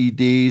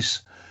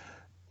GEDs.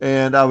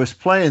 And I was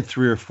playing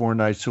 3 or 4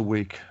 nights a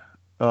week.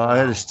 I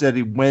had a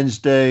steady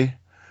Wednesday,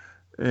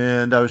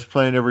 and I was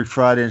playing every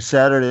Friday and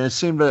Saturday. And it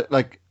seemed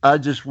like I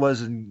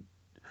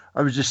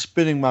was just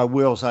spinning my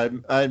wheels. I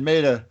had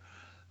made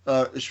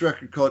this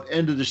record called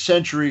End of the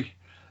Century,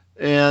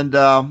 and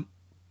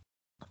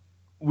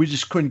we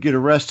just couldn't get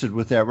arrested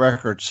with that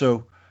record.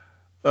 So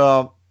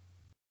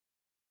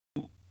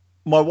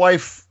my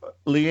wife,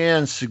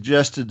 Leanne,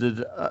 suggested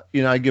that,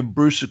 I give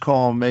Bruce a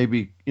call and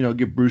maybe,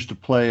 get Bruce to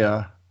play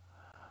a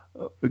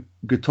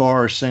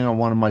guitar or sing on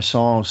one of my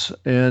songs.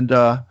 And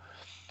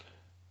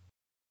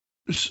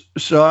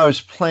so I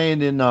was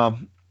playing in a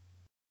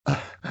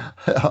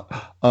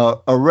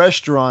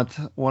restaurant,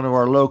 one of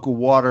our local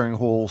watering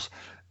holes,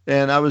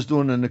 and I was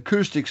doing an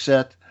acoustic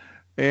set.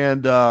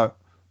 And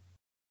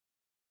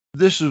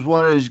this was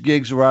one of those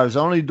gigs where I was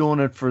only doing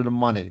it for the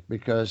money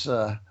because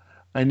I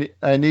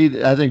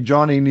think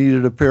Johnny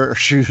needed a pair of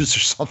shoes or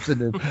something,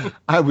 and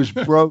I was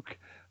broke.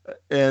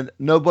 And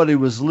nobody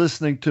was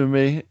listening to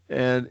me,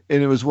 and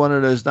it was one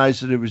of those nights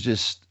that it was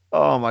just,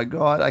 oh my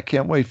God, I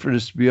can't wait for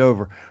this to be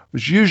over.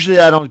 Which usually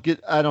I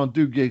don't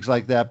do gigs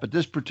like that, but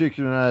this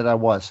particular night I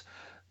was,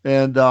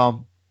 and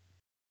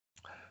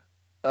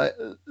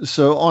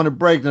so on a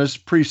break, and this is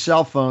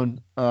pre-cell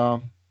phone,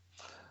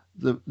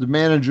 the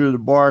manager of the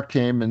bar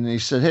came and he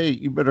said, "Hey,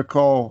 you better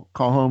call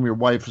home. Your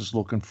wife is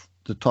looking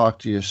to talk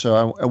to you."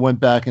 So I went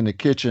back in the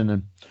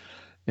kitchen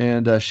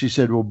and she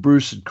said, well,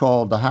 Bruce had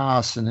called the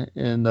house and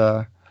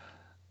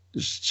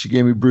she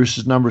gave me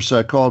Bruce's number. So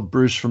I called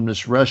Bruce from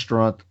this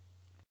restaurant,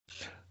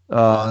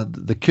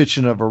 the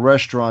kitchen of a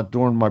restaurant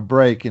during my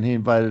break, and he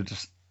invited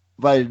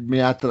me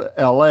out to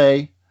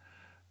LA.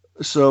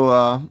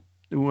 So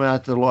we went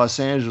out to Los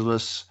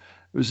Angeles.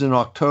 It was in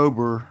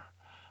October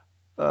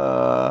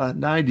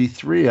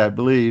 93, I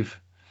believe.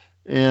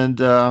 And,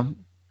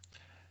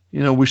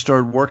 we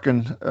started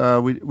working.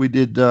 We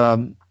did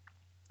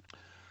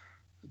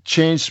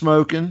Chain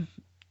Smoking,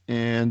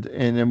 and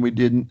then we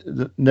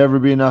did Never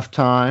Be Enough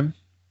Time,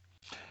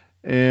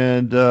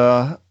 and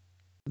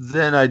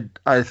then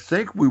I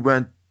think we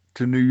went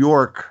to New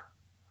York,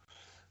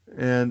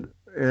 and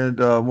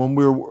when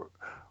we were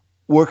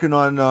working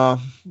on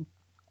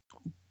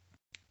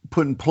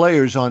putting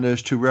players on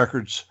those two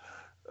records,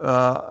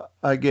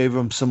 I gave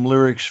him some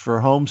lyrics for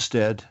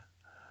Homestead,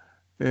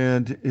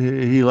 and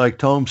he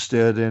liked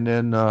Homestead, and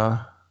then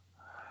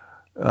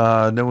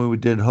we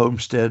did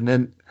Homestead,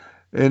 and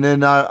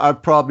then I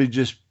probably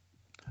just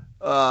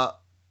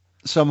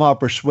somehow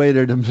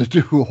persuaded him to do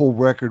a whole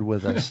record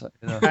with us.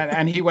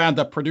 And he wound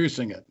up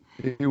producing it.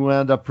 He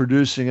wound up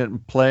producing it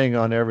and playing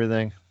on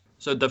everything.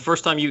 So the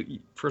first time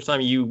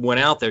you went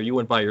out there, you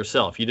went by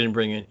yourself. You didn't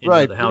bring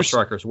the house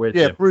truckers with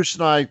you. Yeah, Bruce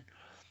and I,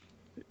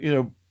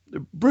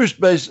 Bruce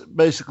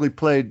basically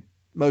played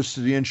most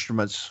of the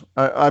instruments.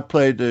 I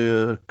played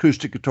the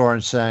acoustic guitar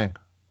and sang.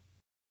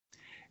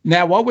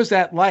 Now, what was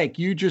that like?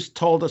 You just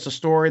told us a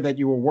story that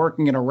you were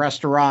working in a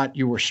restaurant,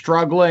 you were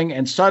struggling,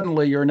 and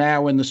suddenly you're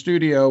now in the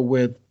studio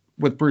with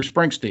Bruce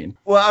Springsteen.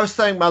 Well, I was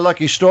thanking my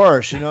lucky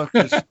stars,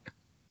 'cause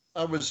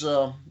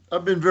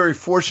I've been very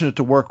fortunate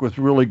to work with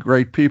really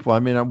great people. I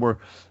mean,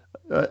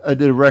 I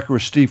did a record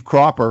with Steve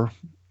Cropper,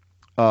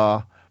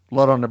 Blood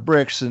on the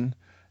Bricks, and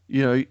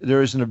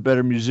there isn't a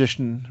better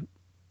musician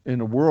in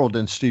the world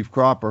than Steve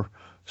Cropper.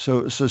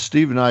 So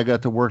Steve and I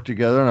got to work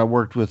together, and I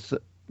worked with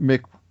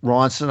Mick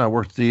Ronson, I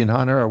worked with Ian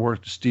Hunter, I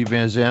worked with Steve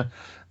Van Zandt,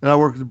 and I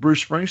worked with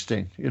Bruce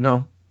Springsteen.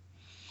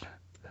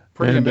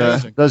 Pretty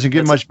amazing. Doesn't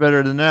get much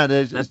better than that.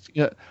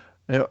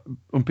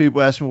 When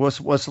people ask me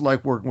what's it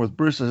like working with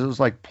Bruce, it was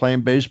like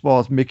playing baseball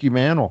with Mickey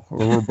Mantle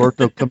or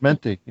Roberto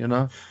Clemente.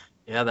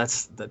 Yeah,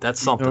 that's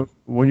something.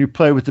 When you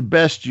play with the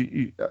best,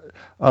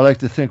 I like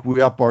to think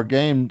we up our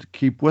game to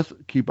keep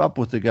up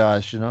with the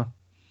guys.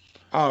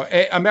 Oh,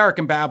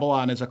 American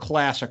Babylon is a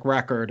classic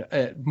record.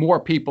 More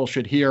people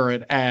should hear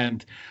it,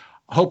 and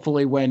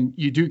hopefully when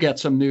you do get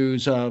some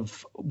news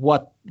of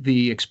what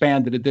the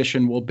expanded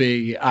edition will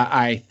be,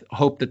 I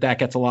hope that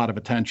gets a lot of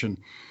attention.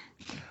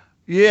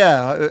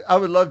 Yeah, I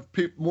would love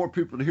more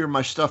people to hear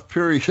my stuff,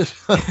 period.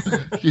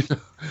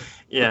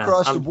 Yeah,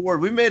 across the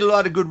board. We made a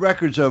lot of good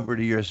records over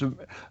the years.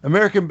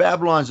 American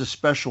Babylon's a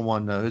special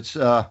one, though. It's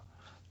it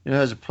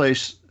has a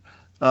place,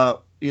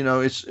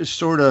 it's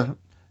sort of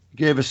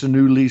gave us a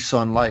new lease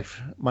on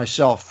life.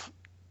 Myself,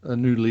 a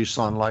new lease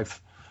on life.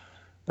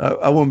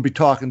 I wouldn't be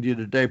talking to you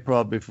today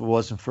probably if it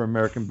wasn't for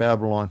American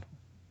Babylon.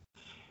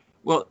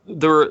 Well,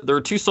 there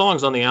are two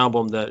songs on the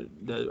album that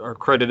are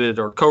credited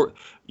or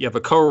you have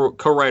a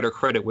co-writer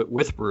credit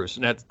with Bruce,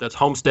 and that's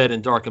Homestead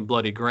and Dark and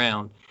Bloody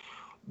Ground.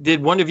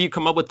 Did one of you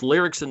come up with the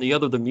lyrics and the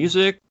other the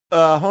music?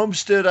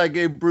 Homestead, I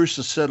gave Bruce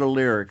a set of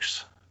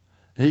lyrics.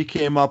 He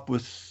came up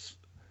with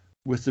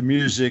the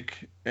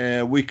music,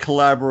 and we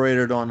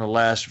collaborated on the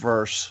last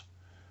verse.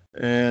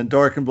 And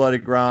Dark and Bloody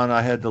Ground,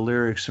 I had the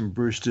lyrics, and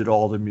Bruce did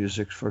all the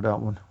music for that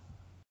one.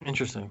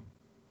 Interesting.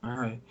 All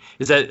right.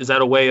 Is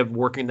that a way of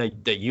working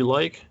that you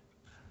like?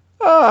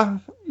 I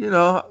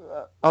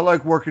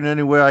like working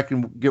any way I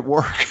can get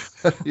work.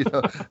 It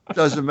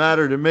doesn't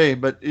matter to me.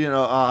 But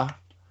if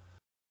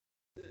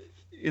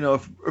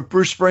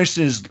Bruce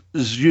Springsteen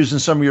is using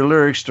some of your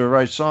lyrics to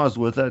write songs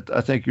with,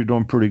 I think you're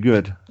doing pretty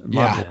good.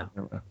 Yeah.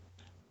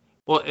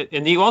 Well,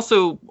 and you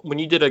also, when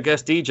you did a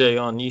guest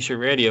DJ on E-Street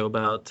Radio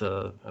about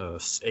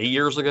 9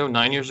 years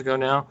ago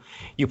now,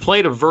 you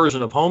played a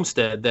version of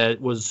Homestead that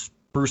was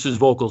Bruce's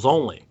vocals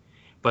only,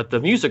 but the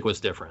music was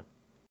different.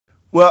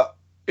 Well,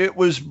 it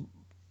was,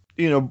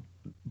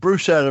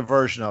 Bruce had a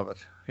version of it.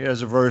 He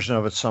has a version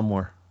of it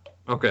somewhere.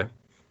 Okay.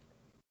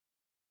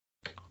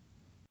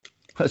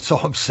 That's all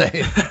I'm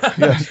saying.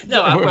 Yes.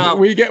 No,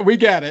 we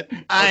get it.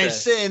 I ain't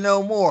saying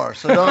no more.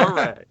 So don't. All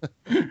right.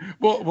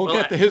 We'll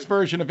get to his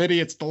version of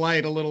Idiot's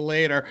Delight a little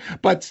later.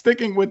 But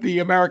sticking with the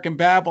American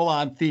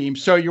Babylon theme,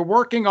 so you're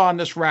working on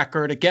this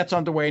record. It gets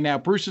underway now.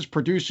 Bruce is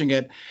producing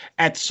it.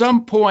 At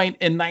some point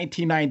in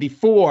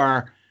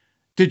 1994,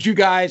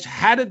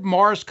 how did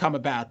Mars come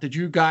about? Did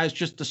you guys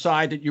just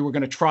decide that you were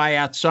going to try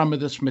out some of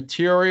this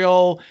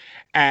material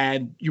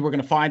and you were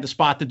going to find a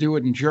spot to do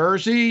it in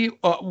Jersey?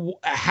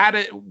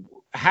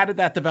 How did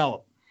that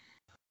develop?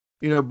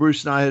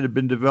 Bruce and I had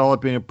been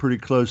developing a pretty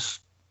close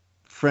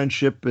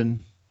friendship,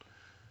 and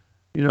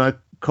I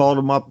called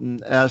him up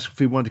and asked if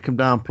he wanted to come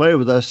down and play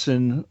with us,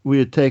 and we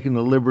had taken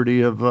the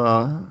liberty of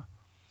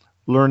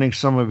learning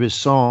some of his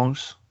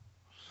songs.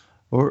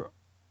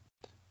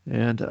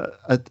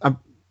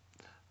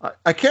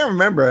 I can't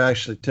remember,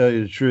 actually, tell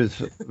you the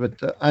truth,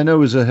 but I know it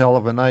was a hell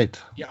of a night.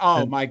 Yeah.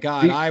 Oh, my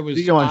God.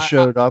 Dion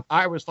showed up.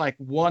 I was like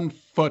 1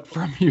 foot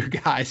from you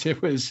guys.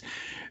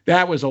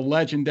 That was a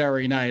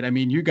legendary night. I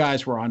mean, you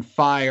guys were on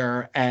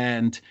fire,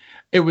 and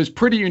it was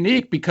pretty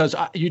unique because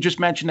you just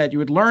mentioned that you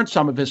had learned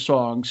some of his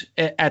songs.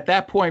 At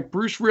that point,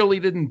 Bruce really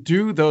didn't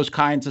do those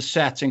kinds of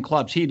sets in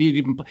clubs.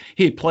 He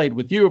had played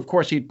with you. Of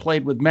course, he'd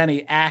played with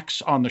many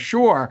acts on the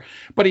shore,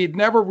 but he'd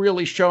never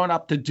really shown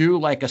up to do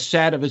like a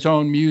set of his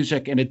own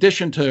music in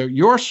addition to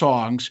your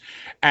songs.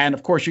 And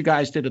of course, you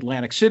guys did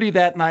Atlantic City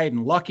that night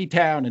and Lucky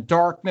Town and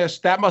Darkness.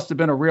 That must have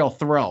been a real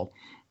thrill.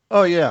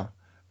 Oh, yeah.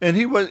 And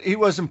he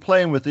wasn't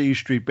playing with the E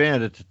Street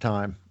Band at the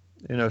time,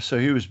 so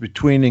he was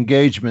between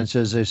engagements,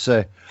 as they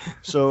say.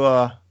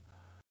 So,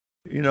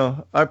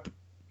 I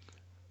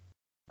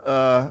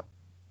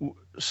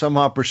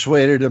somehow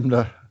persuaded him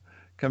to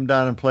come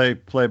down and play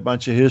a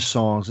bunch of his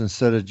songs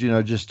instead of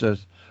just the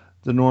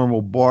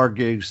normal bar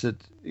gigs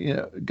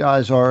that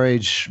guys our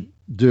age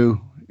do.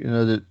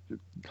 That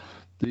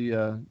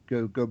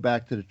go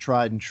back to the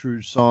tried and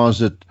true songs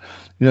that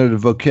the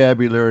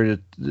vocabulary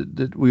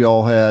that we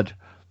all had.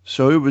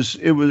 So it was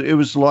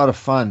a lot of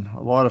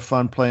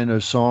fun playing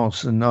those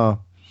songs, and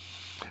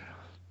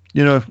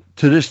to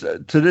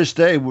this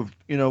day we've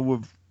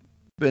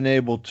been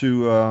able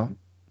to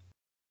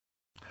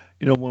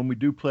when we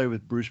do play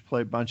with Bruce,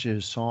 play a bunch of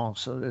his songs.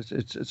 So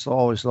it's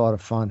always a lot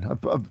of fun.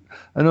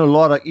 I know a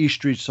lot of E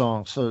Street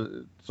songs,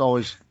 so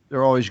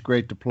they're always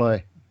great to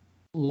play.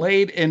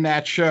 Late in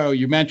that show,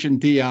 you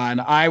mentioned Dion.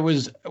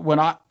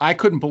 I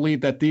couldn't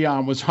believe that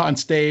Dion was on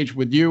stage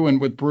with you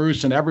and with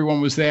Bruce, and everyone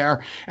was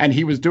there, and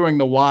he was doing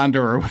The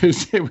Wanderer.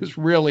 It was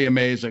really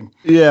amazing.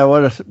 Yeah,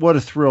 what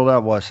a thrill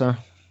that was, huh?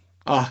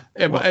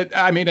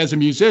 I mean, as a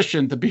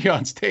musician, to be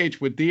on stage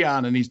with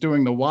Dion and he's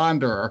doing The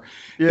Wanderer,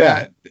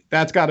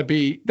 that's got to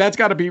be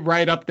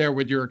right up there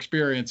with your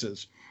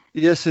experiences.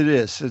 Yes, it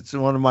is. It's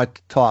one of my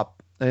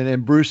top.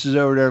 And Bruce is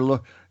over there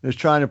is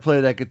trying to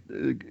play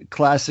that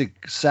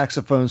classic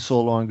saxophone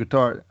solo on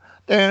guitar.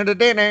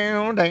 Because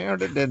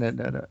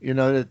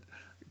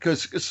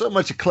so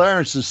much of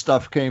Clarence's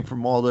stuff came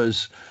from all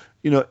those,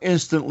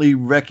 instantly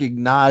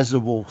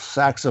recognizable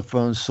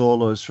saxophone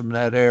solos from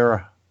that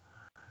era.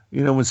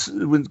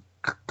 When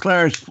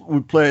Clarence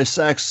would play a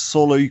sax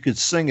solo, you could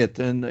sing it,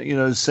 and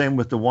the same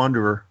with The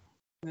Wanderer.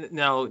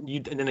 Now,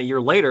 and then a year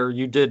later,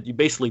 you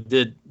basically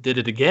did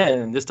it again,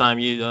 and this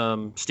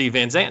time Steve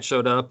Van Zandt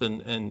showed up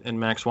and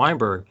Max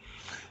Weinberg.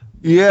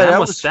 Yeah, that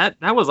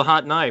was a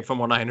hot night, from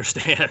what I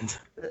understand.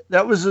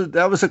 That was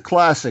a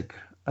classic.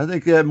 I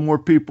think they had more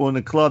people in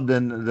the club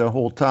than the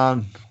whole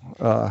town,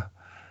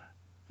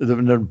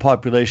 the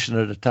population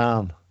of the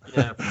town.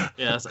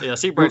 Yeah.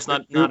 Seabreak's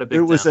not a big.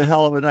 It was town. a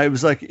hell of a night. It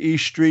was like E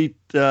Street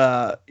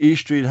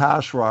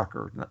house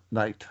rocker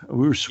night.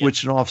 We were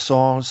switching off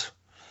songs.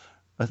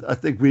 I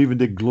think we even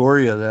did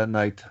Gloria that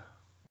night.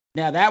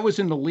 Now, that was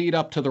in the lead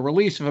up to the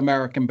release of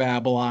American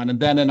Babylon. And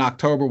then in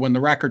October, when the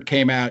record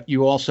came out,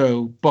 you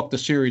also booked a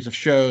series of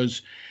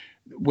shows,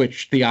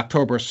 which the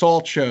October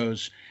Assault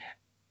shows.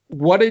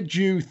 What did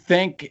you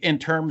think in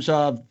terms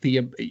of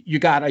you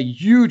got a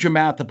huge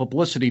amount of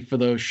publicity for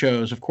those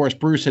shows? Of course,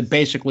 Bruce had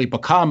basically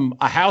become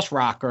a house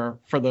rocker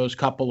for those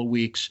couple of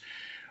weeks.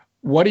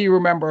 What do you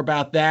remember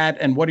about that?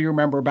 And what do you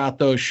remember about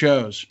those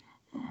shows?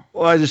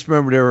 Well, I just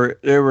remember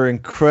they were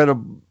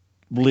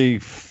incredibly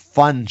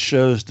fun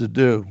shows to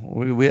do.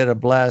 We had a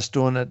blast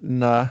doing it,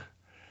 and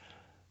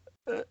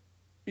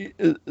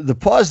the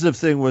positive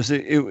thing was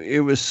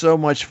it was so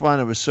much fun.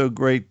 It was so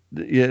great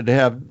to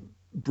have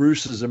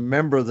Bruce as a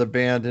member of the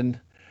band,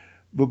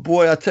 but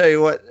boy, I'll tell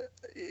you what,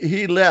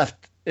 he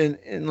left, and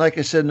like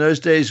I said, in those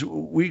days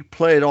we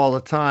played all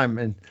the time,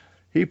 and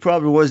he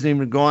probably wasn't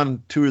even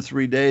gone 2 or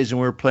 3 days,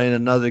 and we were playing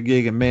another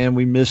gig, and man,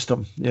 we missed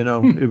him.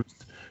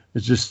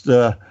 It's just,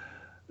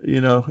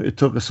 it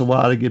took us a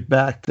while to get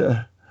back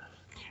to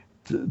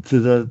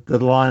the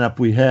lineup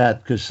we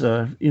had, because,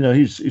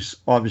 he's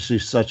obviously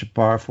such a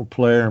powerful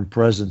player and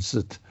presence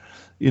that,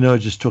 it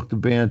just took the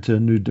band to a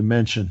new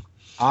dimension.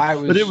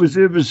 But it was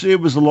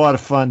a lot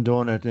of fun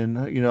doing it, and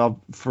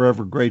I'm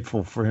forever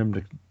grateful for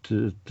him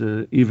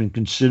to even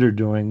consider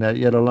doing that,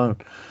 yet alone,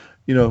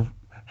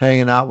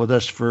 hanging out with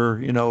us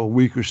for a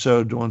week or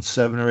so, doing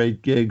 7 or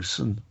 8 gigs,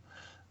 and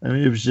I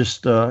mean it was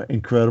just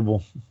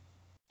incredible.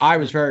 I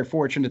was very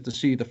fortunate to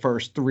see the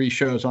first 3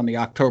 shows on the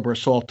October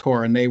Assault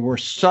tour, and they were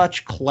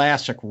such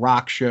classic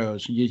rock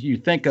shows. You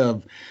think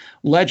of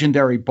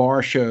legendary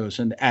bar shows,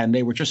 and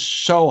they were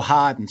just so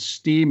hot and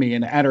steamy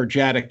and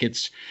energetic.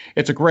 It's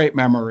a great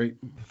memory.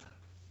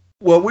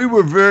 Well, we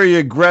were very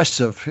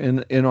aggressive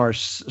in our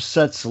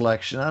set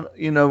selection.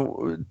 We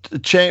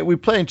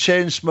played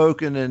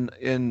Chainsmoking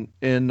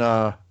in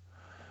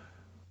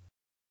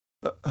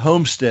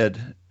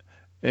Homestead,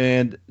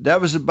 and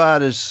that was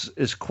about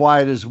as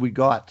quiet as we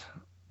got.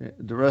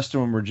 The rest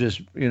of them were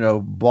just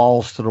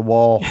balls to the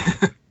wall,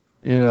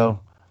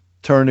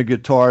 turn the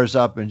guitars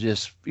up and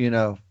just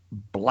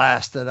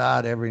blast it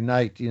out every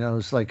night.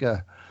 It's like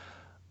a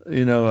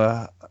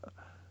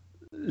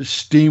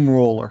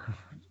steamroller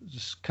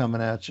just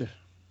coming at you.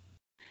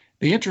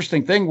 The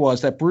interesting thing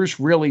was that Bruce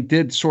really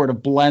did sort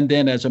of blend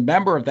in as a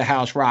member of the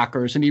House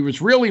Rockers, and he was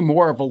really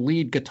more of a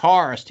lead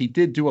guitarist. He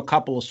did do a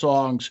couple of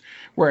songs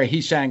where he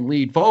sang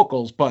lead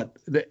vocals, but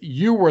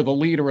you were the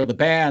leader of the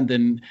band,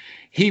 and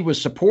he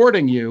was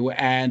supporting you,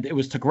 and it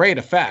was to great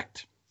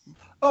effect.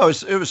 Oh,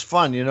 it was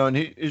fun, and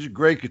he's a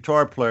great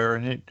guitar player,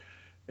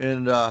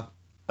 and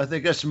I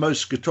think that's the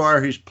most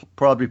guitar he's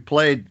probably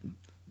played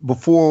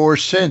before or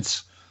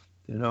since,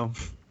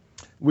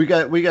 We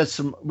have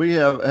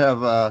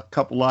a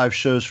couple live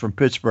shows from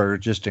Pittsburgh,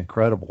 just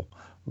incredible.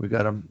 We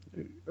got them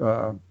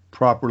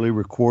properly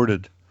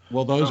recorded.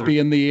 Will those be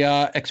in the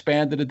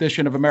expanded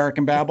edition of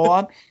American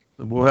Babylon?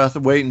 We'll have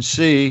to wait and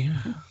see.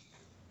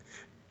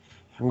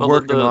 We're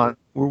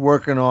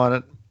working on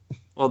it.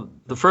 Well,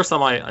 the first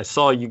time I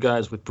saw you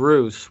guys with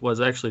Bruce was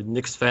actually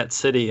Nick's Fat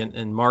City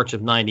in March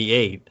of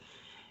 '98.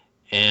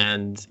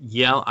 And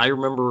yeah, I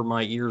remember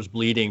my ears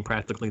bleeding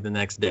practically the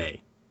next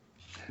day.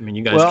 I mean,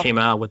 you guys Well, came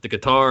out with the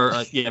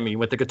guitar. Yeah, I mean,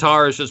 with the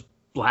guitars just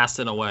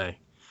blasting away,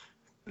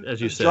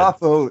 as you said.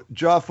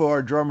 Joffo,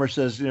 our drummer,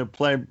 says,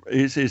 playing.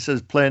 He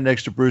says playing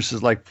next to Bruce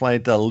is like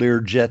playing to a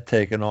Learjet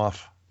taking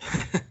off.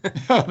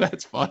 Oh,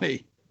 that's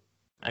funny.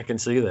 I can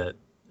see that.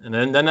 And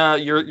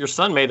then your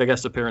son made a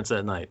guest appearance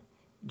that night,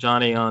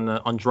 Johnny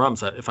on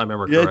drums, if I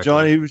remember Yeah, correctly.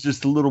 Johnny, he was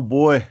just a little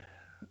boy.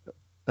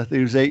 I think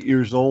he was 8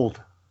 years old.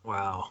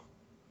 Wow.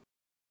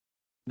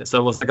 So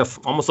it was like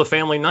almost a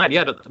family night.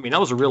 Yeah, I mean that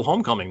was a real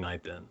homecoming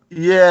night then.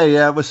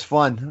 Yeah, it was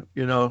fun.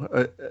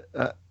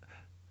 And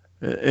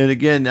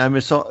again, I mean,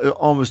 it's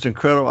almost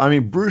incredible. I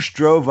mean, Bruce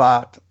drove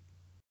out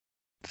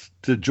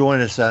to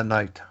join us that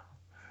night.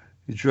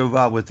 He drove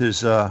out with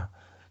his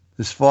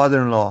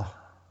father-in-law,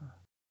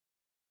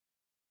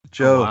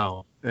 Joe, Oh,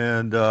 wow.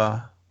 and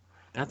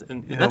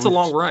that's a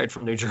long ride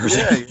from New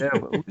Jersey. Yeah,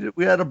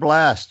 we had a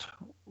blast.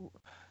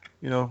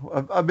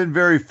 I've been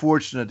very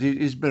fortunate.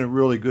 He's been a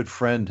really good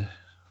friend.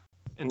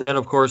 And then,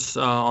 of course,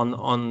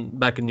 on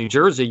back in New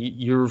Jersey,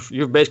 you've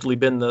basically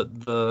been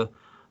the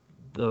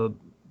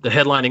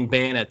headlining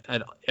band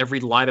at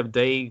every Light of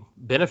Day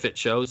benefit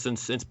show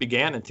since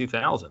began in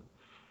 2000.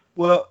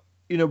 Well,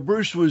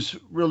 Bruce was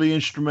really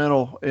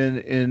instrumental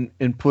in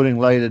putting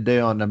Light of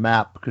Day on the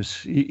map because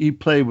he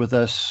played with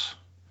us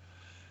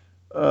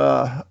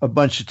a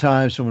bunch of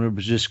times when it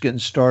was just getting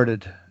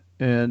started,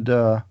 and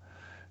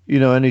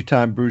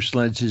anytime Bruce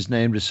lends his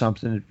name to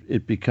something,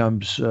 it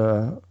becomes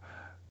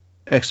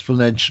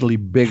exponentially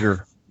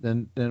bigger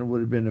than it would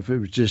have been if it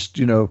was just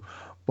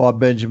Bob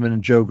Benjamin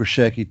and Joe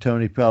Grushecky,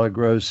 Tony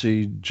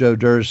Palagrosi, Joe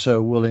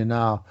Durso, Willie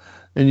Nile.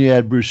 Then you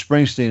add Bruce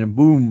Springsteen, and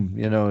boom,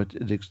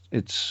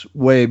 it's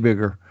way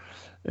bigger.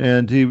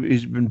 And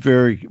he's been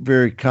very,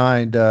 very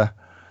kind,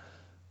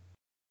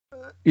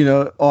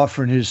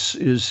 offering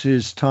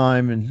his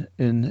time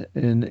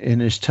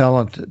and his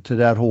talent to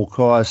that whole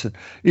cause. And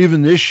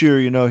even this year,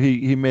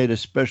 he made a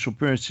special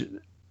appearance.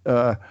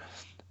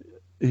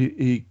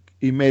 He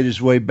made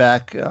his way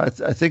back. I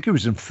think it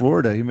was in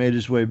Florida. He made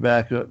his way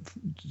back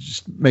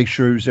just make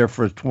sure he was there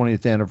for his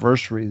 20th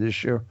anniversary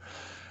this year.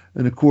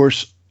 And of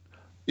course,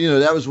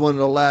 that was one of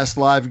the last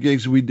live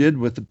gigs we did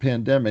with the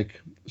pandemic.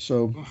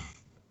 So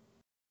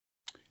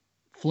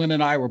Flynn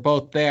and I were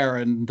both there,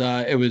 and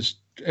it was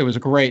a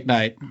great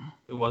night.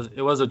 It was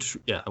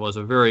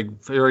a very,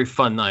 very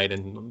fun night,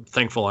 and I'm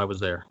thankful I was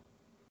there.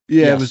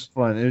 Yeah, yes. It was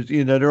fun.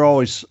 They're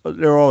always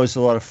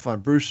a lot of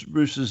fun.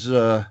 Bruce is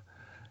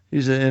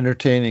he's an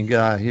entertaining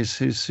guy.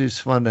 He's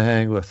fun to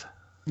hang with.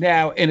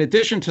 Now, in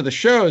addition to the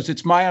shows,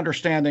 it's my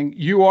understanding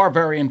you are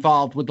very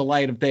involved with the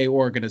Light of Day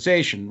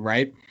organization,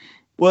 right?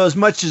 Well, as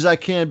much as I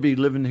can be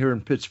living here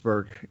in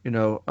Pittsburgh,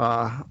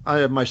 I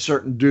have my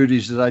certain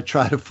duties that I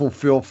try to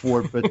fulfill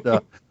for it,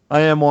 but I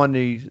am on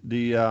the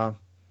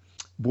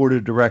board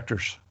of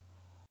directors.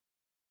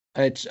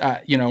 It's,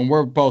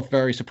 we're both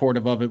very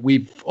supportive of it.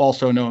 We've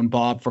also known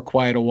Bob for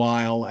quite a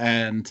while,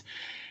 and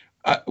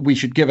we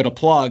should give it a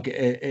plug.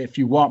 If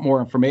you want more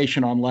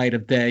information on Light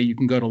of Day, you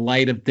can go to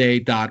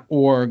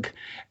lightofday.org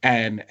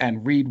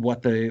and read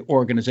what the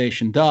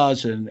organization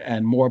does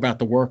and more about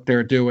the work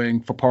they're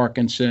doing for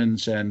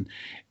Parkinson's. And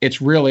it's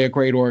really a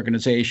great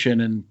organization,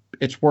 and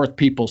it's worth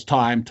people's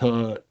time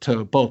to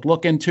both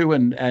look into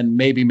and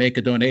maybe make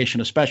a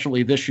donation,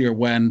 especially this year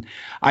when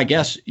I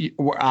guess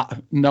we're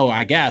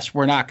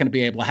not going to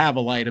be able to have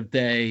a Light of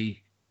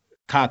Day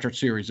concert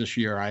series this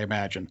year, I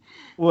imagine.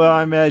 Well,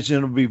 I imagine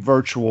it'll be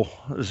virtual,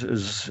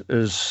 as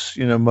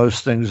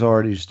most things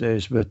are these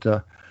days. But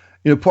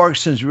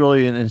Parkinson's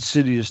really an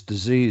insidious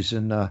disease,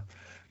 and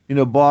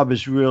Bob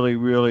is really,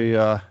 really,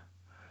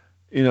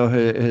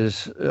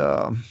 is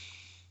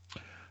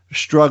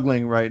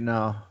struggling right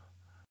now,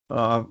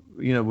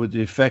 with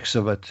the effects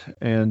of it,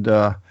 and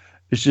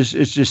it's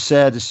just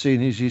sad to see.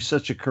 And he's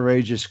such a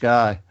courageous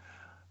guy,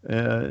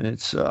 and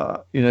it's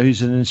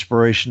he's an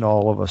inspiration to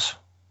all of us.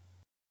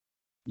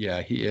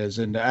 Yeah, he is.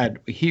 And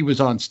he was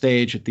on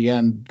stage at the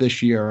end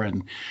this year,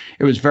 and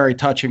it was very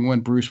touching when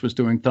Bruce was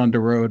doing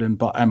Thunder Road and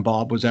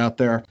Bob was out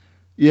there.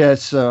 Yeah,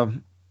 it's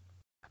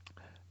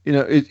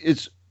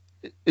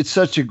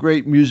such a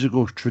great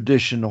musical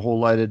tradition, the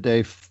whole Light of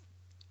Day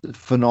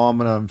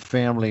phenomenon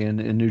family in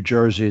New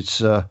Jersey.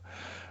 It's,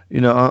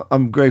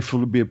 I'm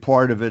grateful to be a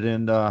part of it.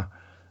 And,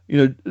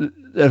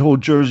 that whole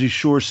Jersey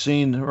Shore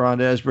scene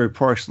around Asbury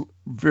Park's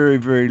very,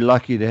 very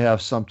lucky to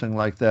have something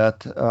like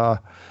that.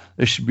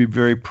 They should be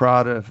very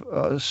proud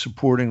of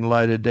supporting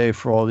Light of Day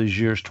for all these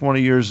years.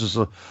 20 years is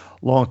a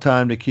long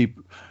time to keep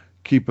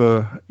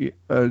a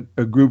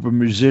group of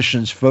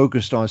musicians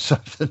focused on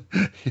something.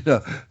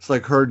 It's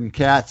like herding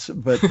cats.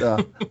 But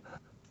so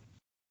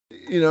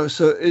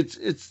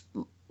it's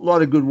a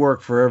lot of good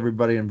work for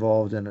everybody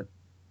involved in it.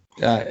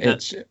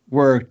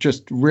 We're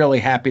just really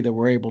happy that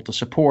we're able to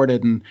support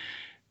it, and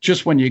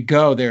just when you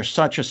go, there's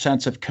such a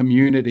sense of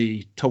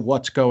community to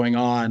what's going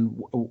on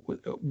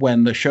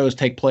when the shows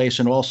take place,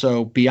 and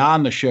also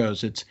beyond the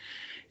shows. It's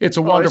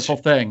a wonderful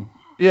thing.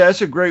 Yeah,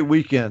 it's a great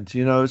weekend.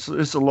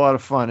 It's a lot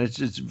of fun.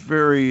 It's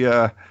very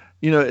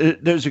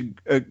there's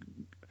a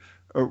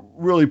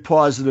really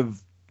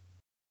positive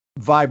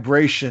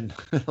vibration,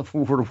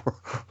 for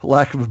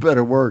lack of a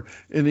better word,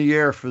 in the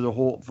air for the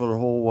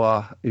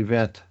whole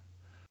event.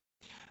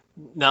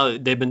 Now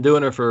they've been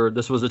doing it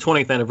this was the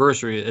 20th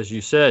anniversary, as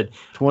you said.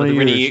 20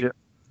 years.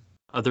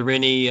 Are there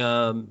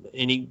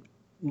any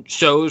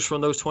shows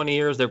from those 20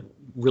 years that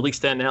really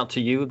stand out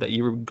to you that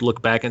you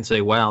look back and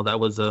say, "Wow, that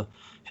was a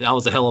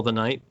hell of a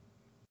night"?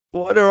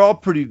 Well,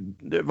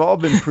 they've all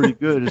been pretty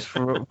good, as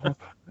from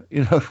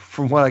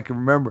what I can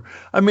remember.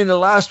 I mean, the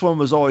last one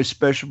was always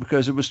special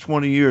because it was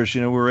 20 years.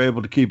 We were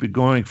able to keep it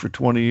going for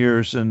 20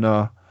 years, and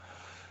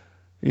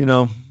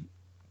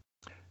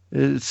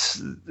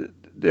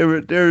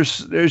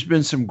there's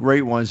been some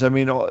great ones. I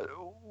mean,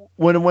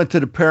 when it went to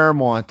the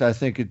Paramount, I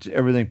think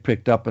everything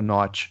picked up a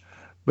notch.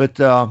 But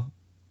I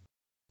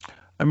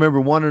remember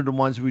one of the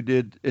ones we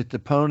did at the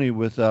Pony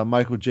with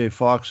Michael J.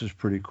 Fox was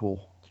pretty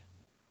cool.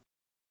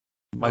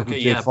 Michael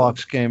J.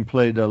 Fox came,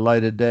 played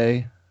Light of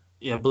Day.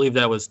 Yeah, I believe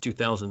that was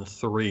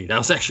 2003. That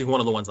was actually one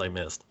of the ones I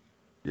missed.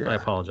 Yeah. I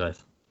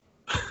apologize.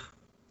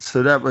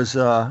 So that was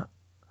a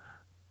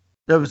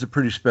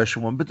pretty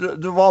special one, but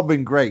they've all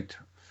been great.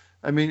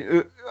 I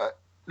mean,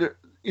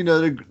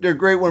 they're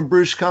great when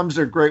Bruce comes.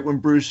 They're great when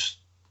Bruce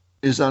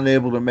is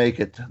unable to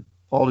make it.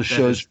 All the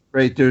shows are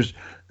great. There's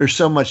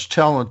so much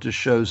talent that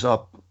shows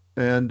up,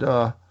 and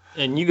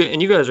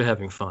you guys are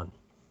having fun.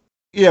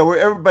 Yeah,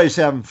 everybody's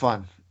having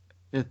fun.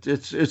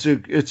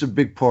 It's a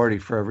big party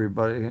for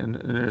everybody, and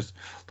there's,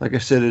 like I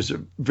said, it's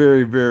a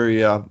very,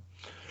 very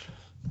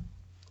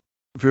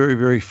very,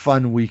 very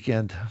fun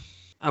weekend.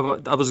 I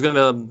was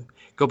gonna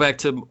go back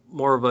to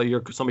more of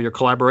some of your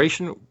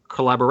collaboration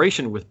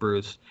with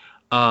Bruce.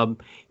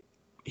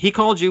 He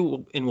called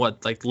you in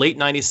late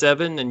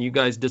 '97, and you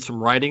guys did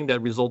some writing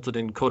that resulted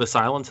in Code of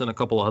Silence and a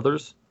couple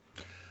others.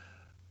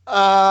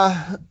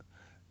 Yeah,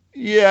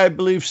 I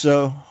believe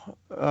so.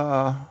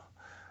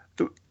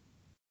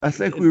 I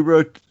think we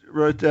wrote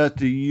that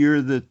the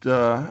year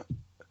that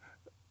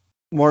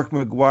Mark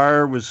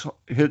McGwire was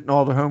hitting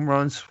all the home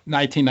runs.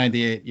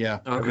 1998, yeah.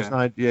 Okay. It was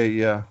 98,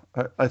 yeah.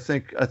 I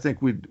think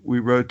we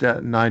wrote that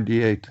in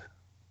 98.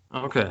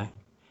 Okay,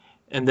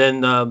 and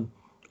then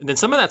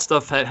some of that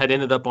stuff had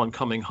ended up on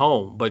Coming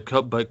Home, but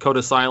Code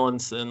of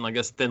Silence and I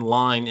guess Thin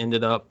Line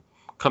ended up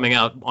coming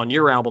out on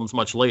your albums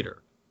much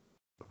later.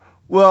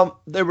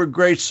 Well, they were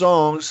great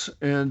songs,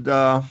 and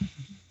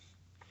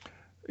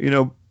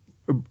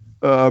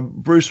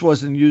Bruce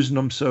wasn't using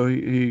them, so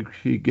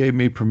he gave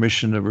me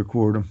permission to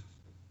record them.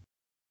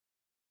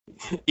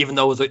 Even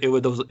though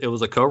it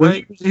was a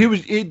co-write?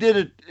 He did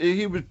it.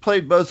 He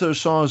played both those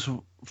songs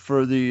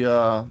for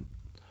the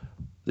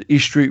E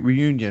Street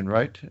reunion,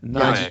 right?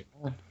 Right.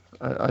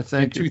 I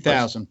think in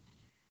 2000.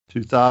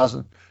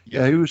 2000.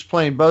 Yeah, he was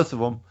playing both of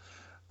them,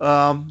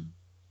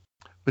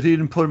 but he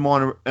didn't put them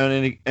on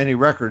any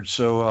records.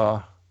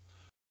 So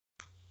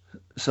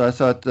I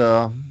thought,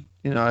 I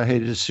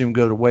hated to see him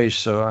go to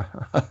waste, so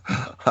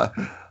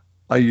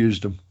I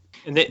used them.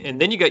 And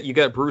then you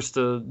got Bruce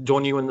to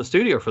join you in the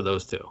studio for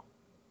those two.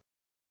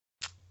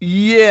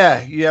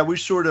 Yeah, we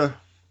sort of.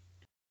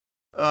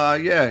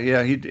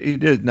 He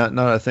did. Not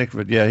that I think of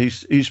it. Yeah,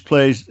 he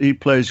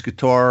plays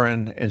guitar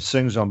and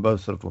sings on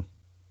both of them.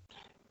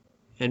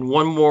 And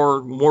one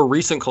more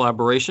recent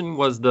collaboration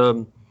was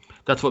the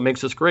 "That's What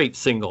Makes Us Great"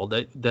 single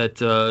that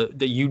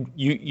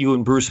you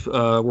and Bruce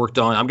worked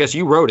on. I guess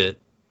you wrote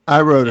it. I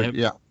wrote it.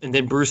 Yeah. And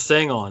then Bruce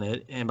sang on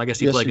it, and I guess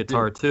he played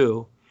guitar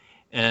too.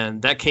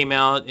 And that came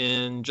out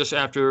in just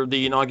after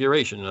the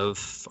inauguration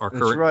of our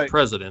current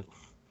president.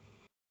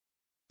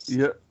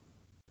 Yeah.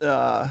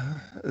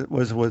 It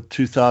was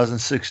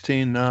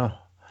 2016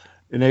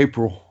 in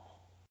April.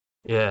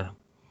 Yeah.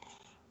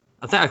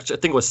 I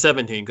think it was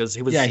 17 because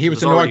he was. Yeah, he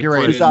was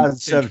inaugurated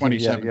 2017.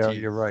 Yeah,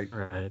 you're right.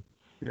 Right.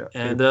 Yeah.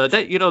 And that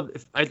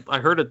I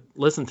heard it,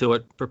 listened to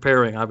it,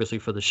 preparing obviously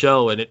for the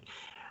show, and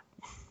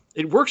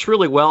it works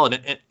really well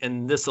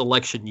in this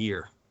election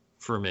year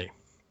for me.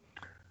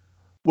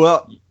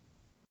 Well,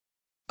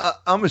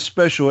 I'm a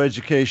special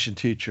education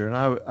teacher, and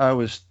I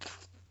was.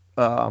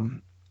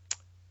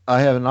 I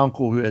have an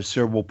uncle who had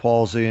cerebral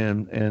palsy,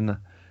 and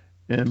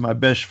my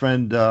best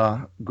friend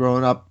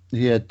growing up,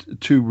 he had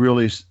two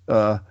really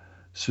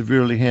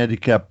severely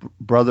handicapped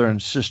brother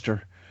and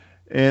sister,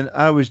 and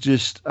I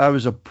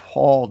was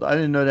appalled. I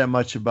didn't know that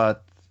much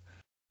about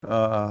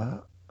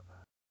the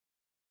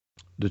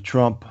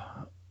Trump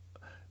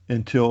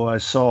until I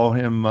saw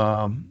him.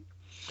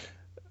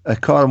 I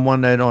caught him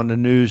one night on the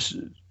news,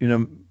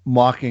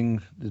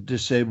 mocking the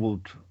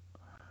disabled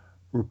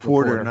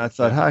reporter, and I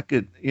thought, how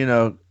could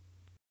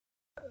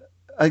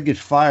I'd get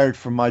fired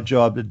from my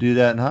job to do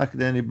that, and how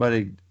could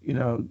anybody,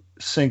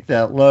 sink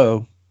that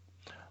low?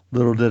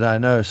 Little did I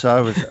know.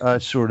 So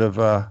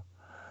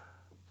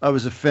I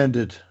was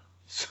offended.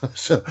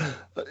 So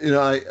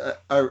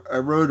I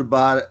wrote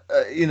about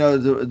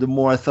it. The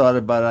more I thought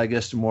about it, I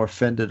guess the more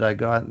offended I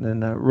got, and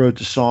then I wrote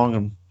the song,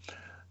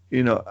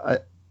 and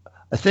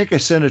I think I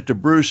sent it to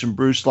Bruce, and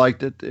Bruce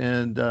liked it,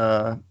 and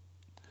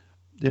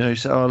he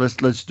said, "Oh,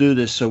 let's do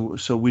this." So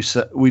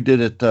we did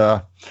it.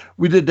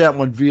 We did that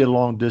one via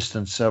long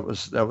distance. That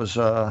was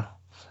the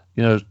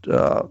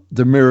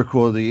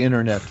miracle of the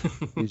internet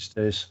these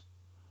days.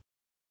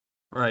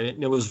 Right.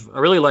 It was. I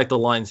really like the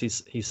lines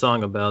he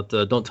sung about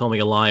 "Don't tell me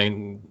a lie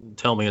and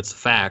tell me it's a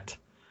fact,"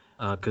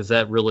 because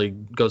that really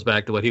goes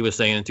back to what he was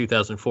saying in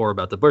 2004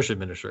 about the Bush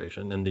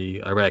administration and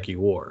the Iraqi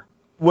war.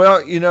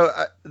 Well,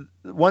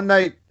 one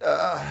night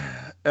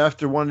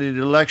after one of the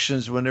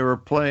elections, when they were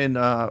playing,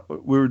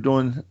 we were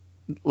doing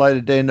Light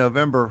of Day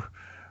November.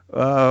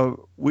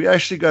 We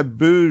actually got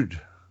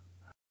booed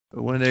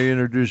when they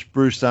introduced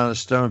Bruce on a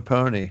stone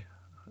pony.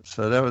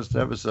 So that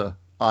was a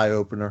eye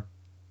opener.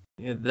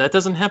 Yeah, that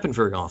doesn't happen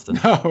very often.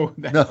 No,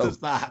 that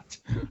does not.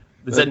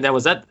 Was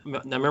that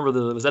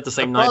the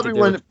same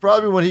night?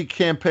 Probably when he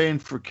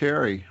campaigned for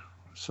Kerry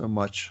so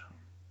much.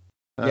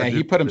 Yeah,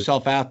 he put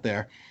himself out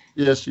there.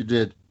 Yes, he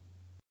did.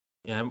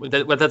 Yeah,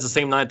 that's the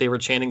same night they were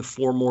chanting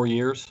 4 more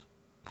years.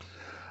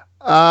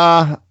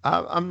 I'm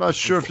not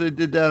sure if they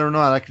did that or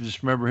not. I can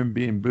just remember him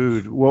being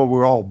booed. Well,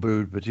 we're all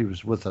booed, but he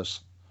was with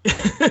us.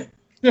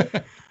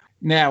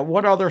 Now,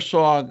 one other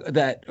song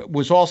that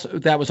was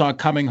on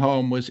Coming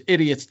Home was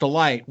 "Idiot's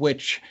Delight,"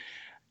 which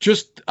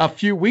just a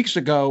few weeks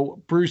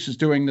ago, Bruce is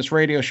doing this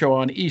radio show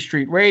on E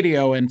Street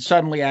Radio, and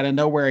suddenly out of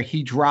nowhere,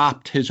 he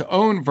dropped his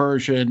own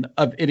version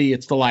of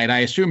 "Idiot's Delight." I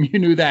assume you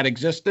knew that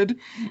existed.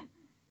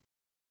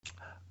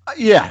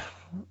 Yeah.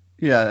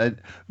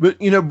 But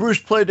Bruce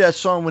played that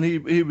song when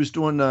he was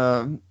doing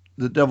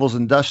the Devils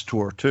and Dust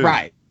tour too.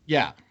 Right.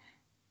 Yeah.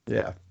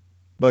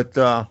 But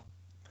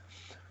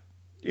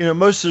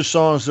most of the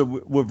songs that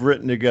we've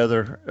written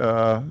together,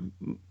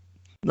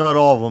 not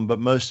all of them, but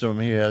most of them,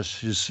 he has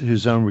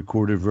his own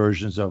recorded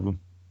versions of them.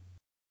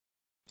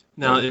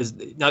 Now,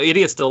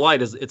 "Idiot's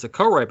Delight" it's a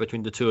co-write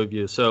between the two of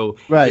you. So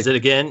right. Is it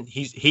again?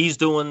 He's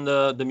doing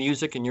the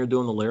music and you're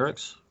doing the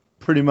lyrics.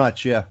 Pretty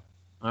much, yeah.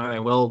 All right.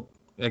 Well,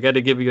 I got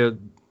to give you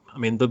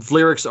the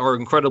lyrics are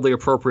incredibly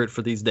appropriate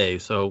for these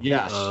days. So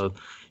yes.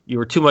 You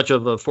were too much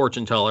of a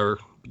fortune teller,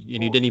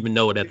 and you didn't even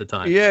know it at the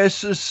time. Yeah,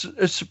 it's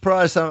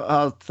surprised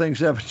how things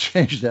haven't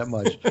changed that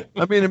much.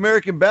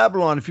 American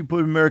Babylon, if you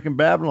put American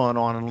Babylon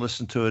on and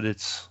listen to it,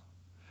 it's,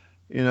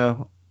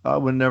 I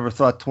would never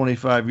thought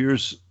 25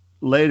 years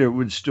later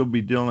we'd still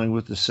be dealing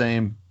with the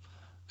same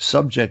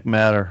subject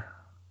matter.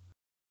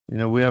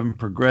 We haven't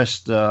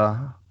progressed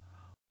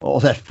all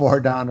that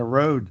far down the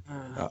road.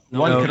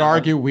 One could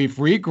argue we've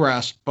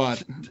regressed,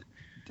 but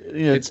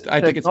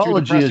I think it's too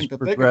depressing to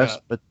think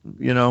about. But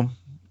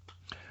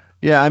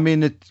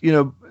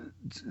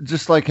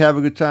just like Have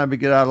a Good Time to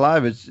Get Out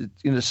Alive, it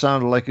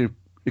sounded like it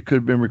could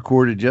have been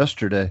recorded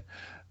yesterday.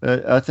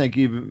 I think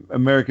even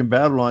American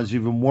Babylon is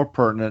even more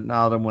pertinent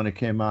now than when it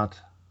came out.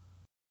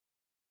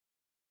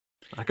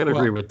 I can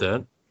agree with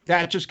that.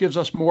 That just gives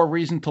us more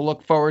reason to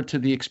look forward to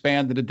the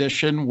expanded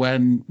edition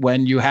when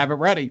you have it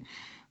ready.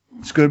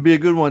 It's going to be a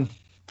good one.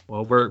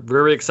 Well, we're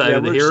very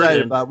excited to hear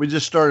it. We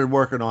just started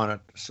working on it,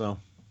 so.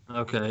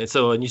 Okay,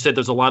 and you said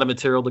there's a lot of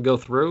material to go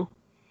through,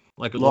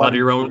 like a lot of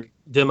your own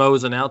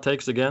demos and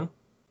outtakes again.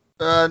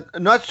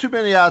 Not too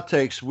many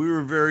outtakes. We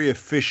were very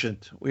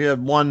efficient. We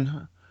had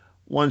one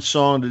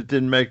song that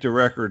didn't make the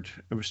record.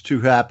 It was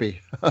too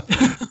happy. We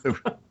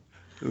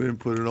didn't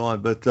put it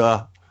on, but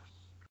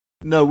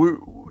no,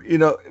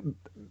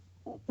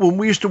 when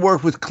we used to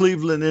work with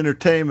Cleveland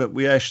Entertainment,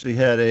 we actually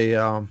had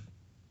a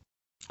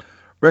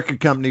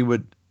record company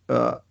would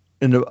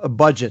in a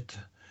budget.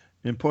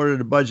 And part of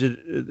the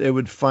budget, they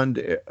would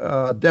fund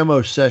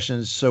demo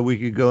sessions so we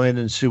could go in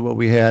and see what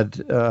we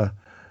had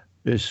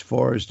as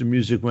far as the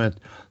music went.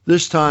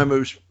 This time it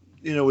was,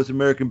 with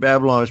American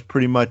Babylon, it was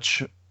pretty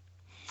much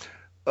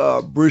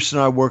Bruce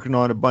and I working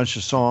on a bunch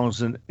of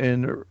songs and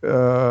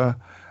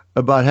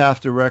about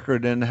half the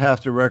record. And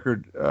half the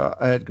record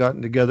I had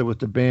gotten together with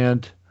the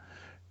band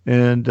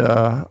and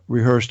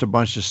rehearsed a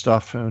bunch of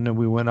stuff. And then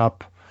we went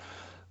up.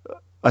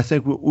 I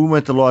think we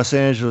went to Los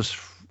Angeles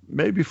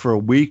maybe for a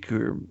week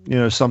or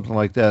something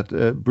like that.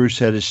 Bruce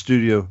had his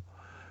studio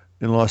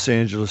in Los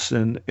Angeles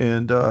and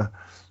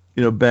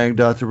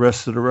banged out the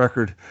rest of the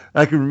record.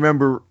 I can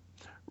remember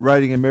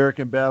writing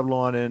American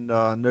Babylon and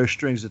No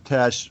Strings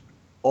Attached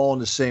all in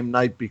the same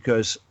night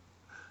because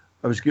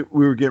we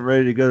were getting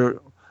ready to go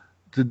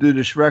to do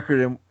this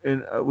record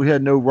and we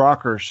had no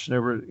rockers.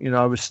 Never,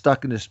 I was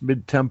stuck in this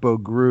mid-tempo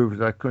groove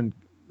that I couldn't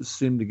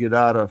seem to get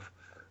out of.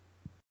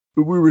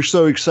 But we were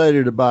so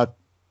excited about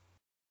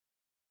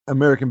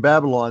American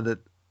Babylon that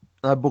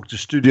I booked a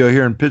studio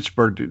here in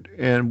Pittsburgh,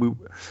 and we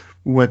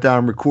went down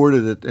and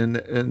recorded it, and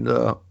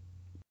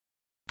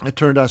it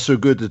turned out so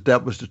good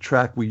that was the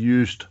track we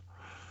used.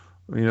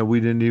 We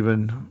didn't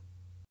even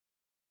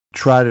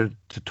try to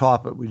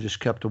top it. We just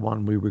kept the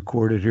one we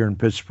recorded here in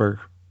Pittsburgh.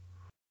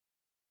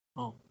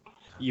 Oh,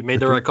 you made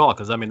the right call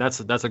because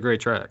that's a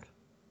great track.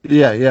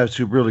 Yeah, yeah, it's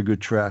a really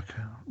good track,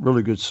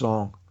 really good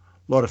song,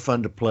 a lot of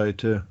fun to play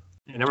too.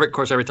 And of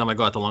course, every time I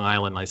go out to Long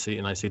Island, I see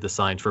the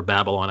signs for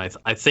Babylon.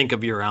 I think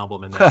of your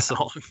album and that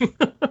song.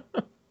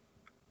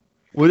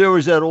 Well, there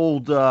was that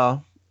old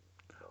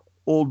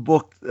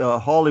book,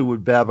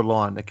 Hollywood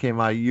Babylon, that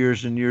came out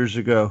years and years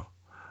ago.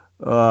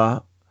 Uh,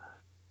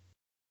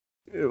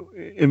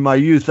 in my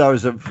youth, I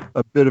was a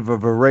bit of a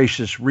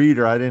voracious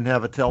reader. I didn't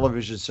have a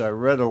television, so I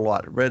read a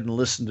lot, read and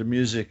listened to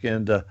music.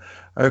 And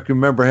I can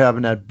remember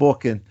having that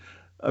book, and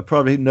I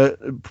probably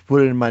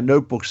put it in my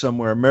notebook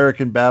somewhere,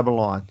 American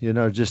Babylon,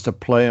 just to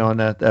play on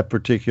that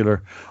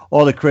particular,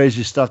 all the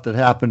crazy stuff that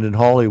happened in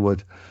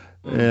Hollywood.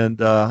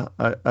 And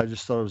I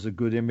just thought it was a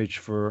good image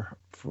for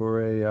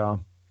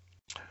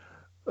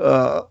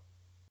uh,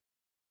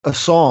 a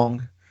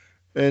song.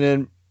 And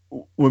then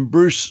when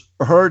Bruce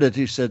heard it,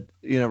 he said,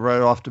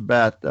 right off the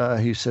bat,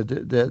 he said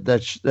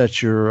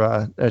that's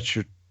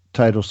your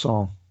title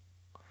song.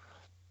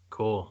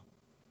 Cool.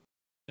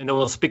 And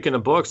well, speaking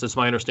of books, it's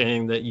my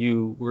understanding that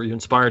you were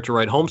inspired to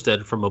write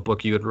Homestead from a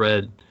book you had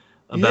read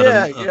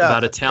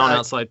about a town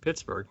outside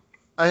Pittsburgh.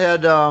 I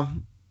had,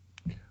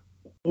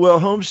 well,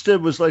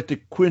 Homestead was like the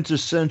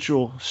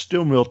quintessential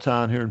steel mill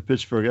town here in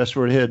Pittsburgh. That's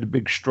where they had the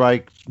big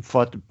strike,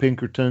 fought the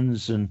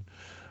Pinkertons, and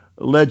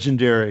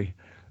legendary.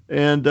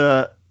 And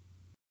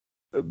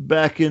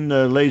back in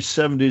the late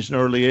 70s and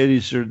early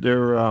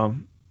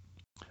 80s,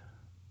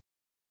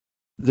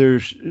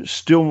 their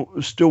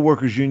steel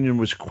workers union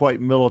was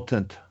quite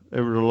militant. They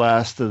were the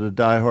last of the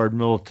diehard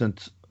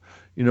militant,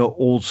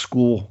 old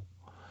school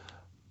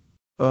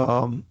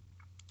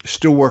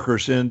steel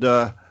workers. And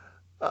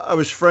I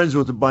was friends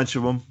with a bunch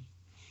of them,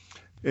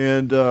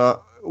 and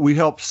we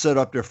helped set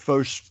up their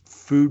first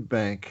food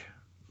bank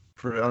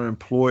for the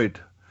unemployed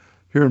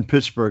here in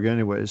Pittsburgh.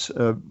 Anyways,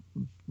 a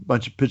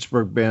bunch of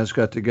Pittsburgh bands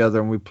got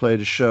together and we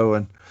played a show,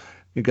 and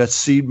we got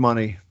seed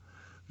money.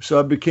 So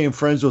I became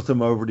friends with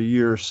them over the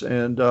years,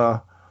 and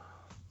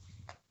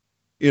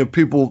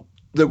people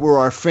that were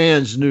our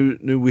fans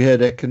knew we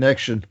had that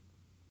connection.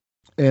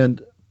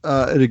 And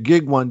at a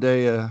gig one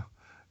day, a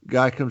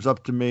guy comes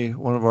up to me,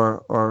 one of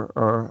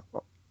our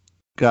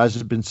guys that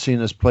had been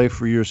seeing us play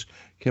for years,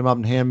 came up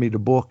and handed me the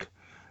book,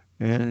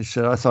 and he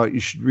said, "I thought you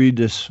should read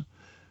this,"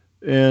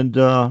 and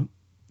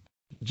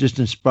just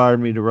inspired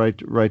me to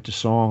write the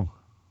song.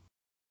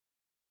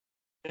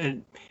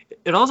 And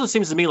it also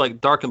seems to me like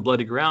Dark and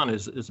Bloody Ground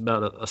is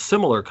about a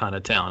similar kind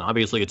of town.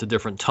 Obviously, it's a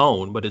different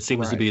tone, but it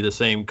seems to be the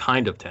same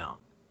kind of town.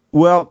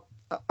 Well,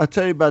 I'll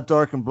tell you about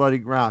Dark and Bloody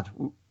Ground.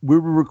 We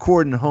were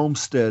recording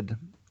Homestead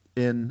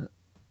in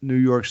New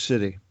York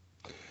City,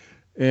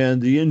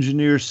 and the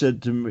engineer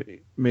said to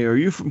me, "Are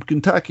you from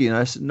Kentucky?" And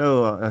I said,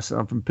 "No." I said,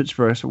 "I'm from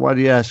Pittsburgh." I said, "Why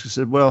do you ask?" He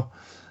said, "Well,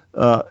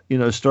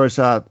 it starts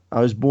out,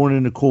 I was born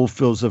in the coal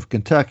fields of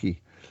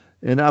Kentucky,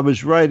 and I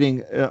was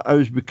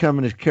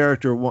becoming a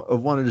character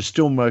of one of the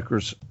steel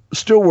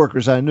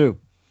workers I knew."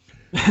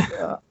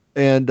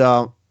 And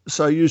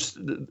so I used,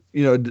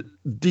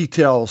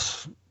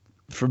 details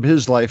from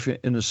his life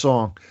in the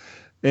song.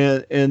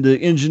 And the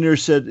engineer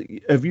said,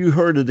 "Have you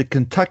heard of the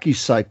Kentucky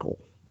Cycle?"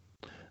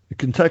 The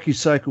Kentucky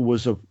Cycle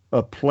was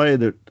a play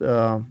that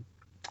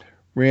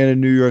ran in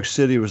New York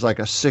City. It was like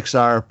a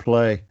 6-hour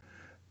play.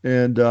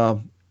 And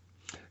it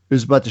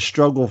was about the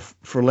struggle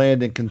for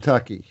land in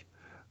Kentucky.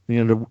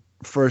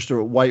 First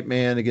a white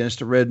man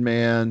against a red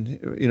man,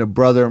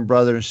 brother and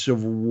brother in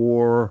Civil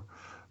War,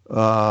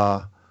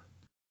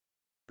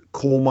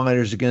 coal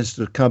miners against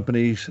the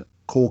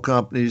coal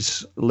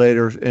companies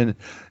later. And it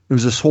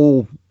was this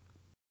whole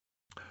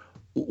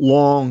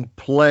long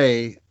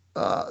play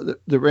that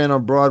ran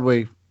on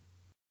Broadway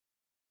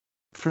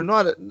for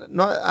not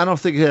I don't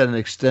think it had an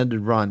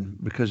extended run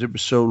because it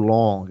was so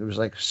long. It was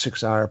like a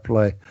 6-hour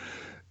play.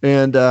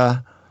 And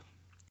I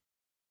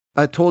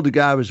told the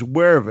guy I was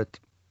aware of it,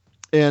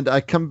 and I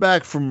come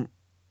back from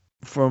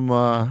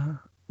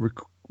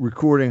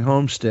recording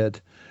Homestead,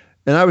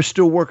 and I was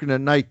still working at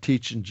night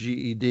teaching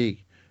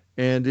GED.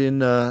 And in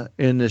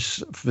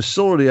this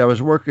facility I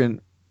was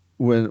working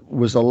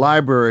was a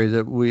library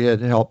that we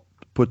had helped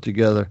put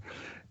together.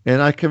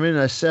 And I come in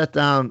and I sat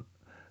down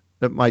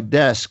at my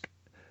desk,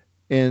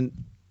 and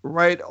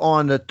right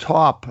on the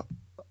top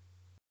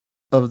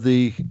of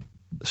the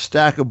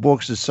stack of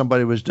books that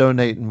somebody was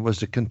donating was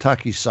the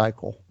Kentucky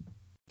Cycle.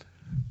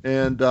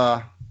 And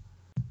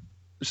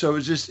so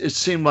it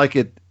seemed like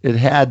it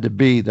had to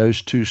be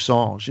those two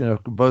songs.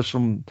 Both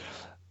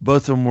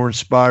of them were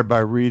inspired by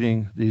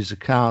reading these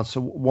accounts. So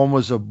one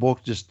was a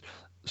book just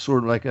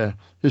sort of like a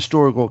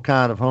historical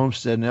account of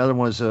Homestead, and the other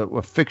one was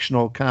a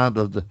fictional account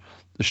of the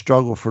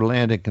struggle for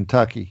land in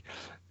Kentucky.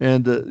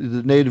 And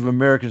the Native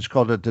Americans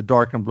called it the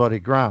Dark and Bloody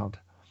Ground.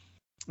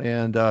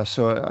 And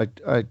so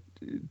I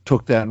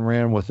took that and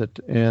ran with it.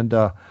 And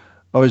I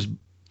was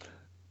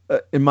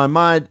in my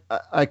mind,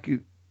 I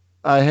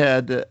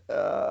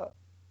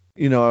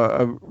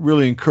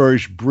really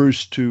encouraged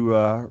Bruce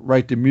to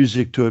write the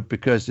music to it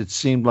because it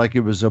seemed like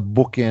it was a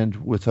bookend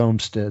with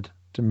Homestead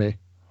to me.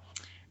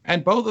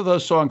 And both of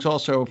those songs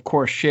also, of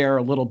course, share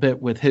a little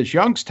bit with his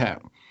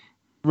Youngstown.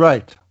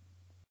 Right.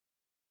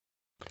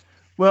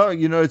 Well,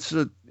 it's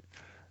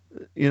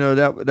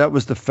that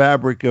was the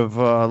fabric of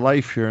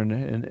life here,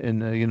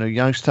 and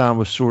Youngstown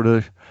was sort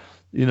of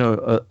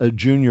a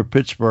junior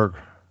Pittsburgh.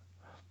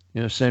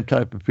 Same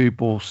type of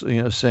people.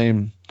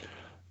 Same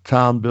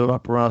town built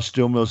up around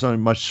steel mills, only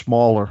much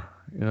smaller.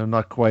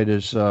 Not quite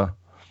as it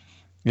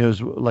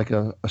was like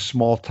a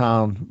small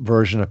town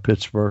version of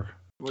Pittsburgh.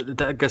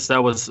 I guess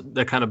that was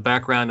that kind of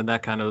background and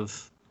that kind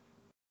of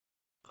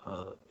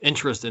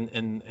interest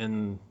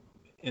in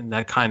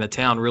that kind of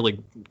town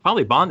really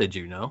probably bonded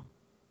you, no?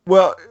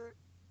 Well,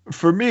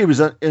 for me, it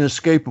was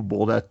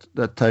inescapable, that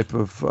type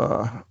of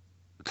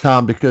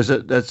town, because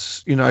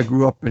that's I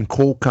grew up in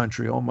coal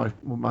country. All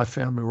my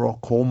family were all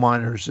coal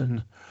miners,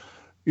 and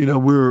we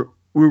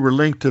were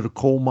linked to the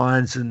coal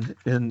mines and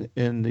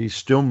in the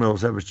steel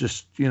mills. That was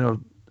just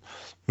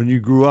when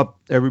you grew up,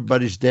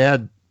 everybody's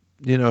dad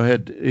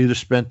had either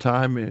spent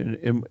time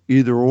in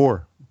either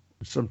or,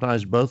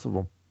 sometimes both of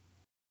them.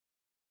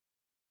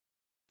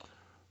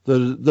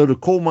 Though the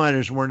coal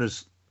miners weren't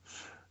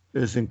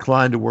as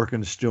inclined to work in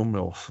the steel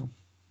mills,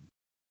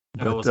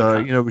 but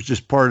it was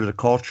just part of the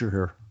culture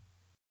here.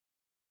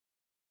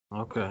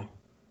 Okay.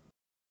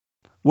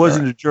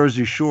 Wasn't the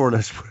Jersey Shore,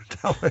 let's put it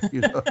that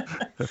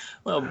way.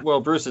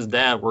 Well, Bruce's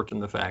dad worked in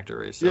the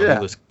factory, so yeah.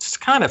 He was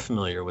kind of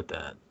familiar with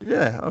that.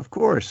 Yeah, of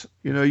course.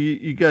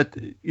 You got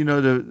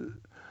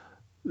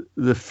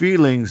the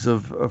feelings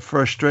of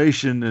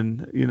frustration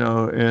and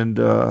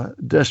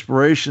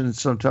desperation.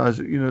 Sometimes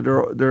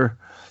they're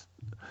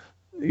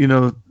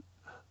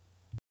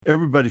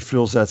everybody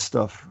feels that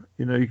stuff.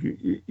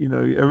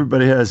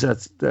 Everybody has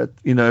that.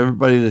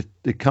 Everybody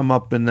that come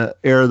up in the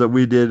era that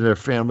we did, their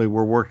family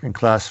were working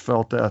class,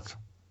 felt that.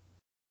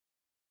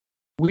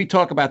 We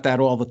talk about that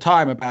all the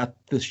time, about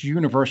this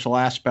universal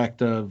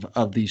aspect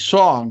of these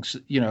songs.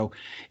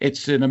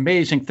 It's an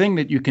amazing thing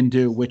that you can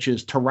do, which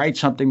is to write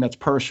something that's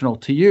personal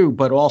to you,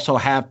 but also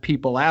have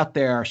people out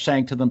there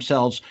saying to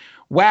themselves,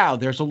 wow,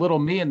 there's a little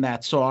me in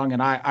that song,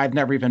 and I've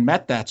never even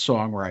met that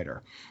songwriter.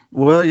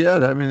 Well, yeah,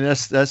 I mean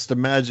that's the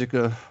magic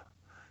of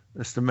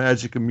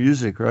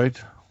music, right?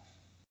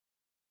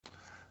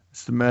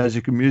 It's the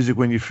magic of music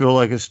when you feel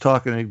like it's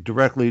talking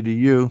directly to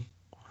you.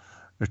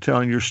 They're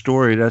telling your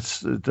story.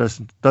 It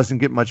doesn't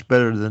get much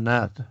better than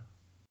that.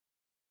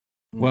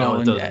 Well, no,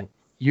 it doesn't.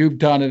 You've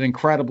done it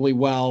incredibly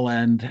well,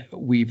 and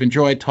we've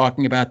enjoyed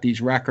talking about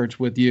these records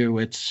with you.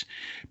 It's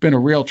been a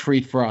real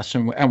treat for us,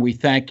 and we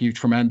thank you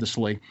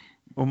tremendously.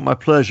 Well, my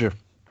pleasure.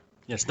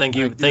 Yes, thank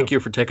you. Thank you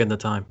for taking the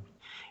time.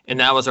 And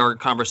that was our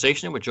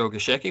conversation with Joe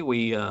Grushecky.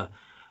 We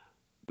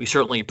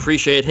certainly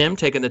appreciate him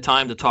taking the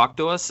time to talk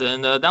to us,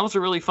 and that was a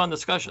really fun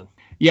discussion.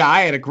 Yeah,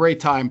 I had a great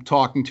time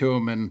talking to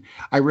him, and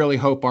I really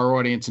hope our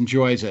audience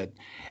enjoys it.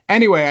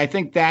 Anyway, I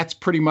think that's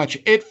pretty much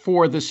it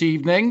for this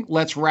evening.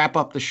 Let's wrap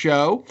up the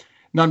show.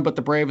 None But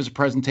the Brave is a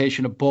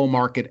presentation of Bull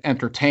Market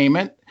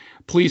Entertainment.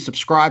 Please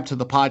subscribe to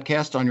the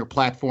podcast on your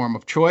platform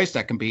of choice.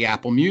 That can be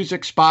Apple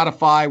Music,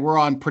 Spotify. We're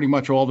on pretty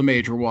much all the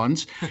major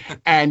ones.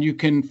 And you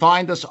can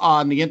find us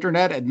on the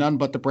internet at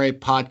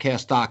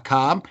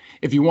nonebutthebravepodcast.com.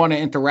 If you want to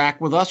interact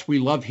with us, we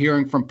love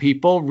hearing from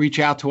people. Reach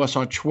out to us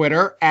on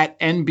Twitter at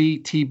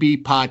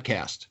NBTB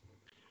Podcast.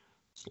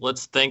 So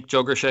let's thank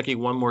Joe Grushecky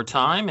one more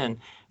time. And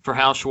for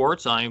Hal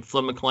Schwartz, I'm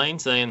Flynn McLean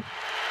saying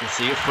we'll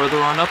see you further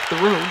on up the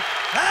road.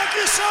 Thank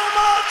you so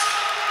much.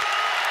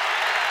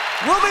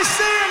 We'll be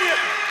seeing you.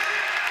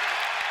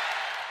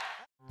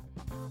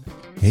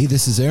 Hey,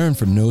 this is Aaron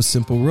from No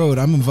Simple Road.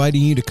 I'm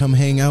inviting you to come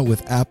hang out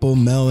with Apple,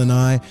 Mel, and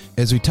I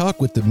as we talk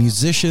with the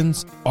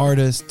musicians,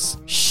 artists,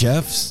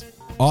 chefs,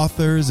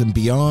 authors, and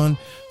beyond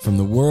from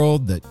the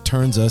world that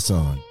turns us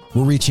on.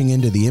 We're reaching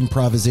into the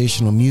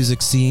improvisational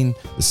music scene,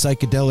 the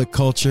psychedelic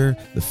culture,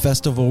 the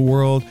festival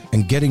world,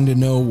 and getting to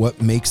know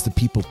what makes the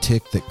people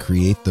tick that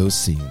create those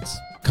scenes.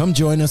 Come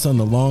join us on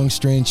the long,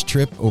 strange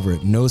trip over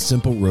at No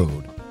Simple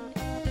Road.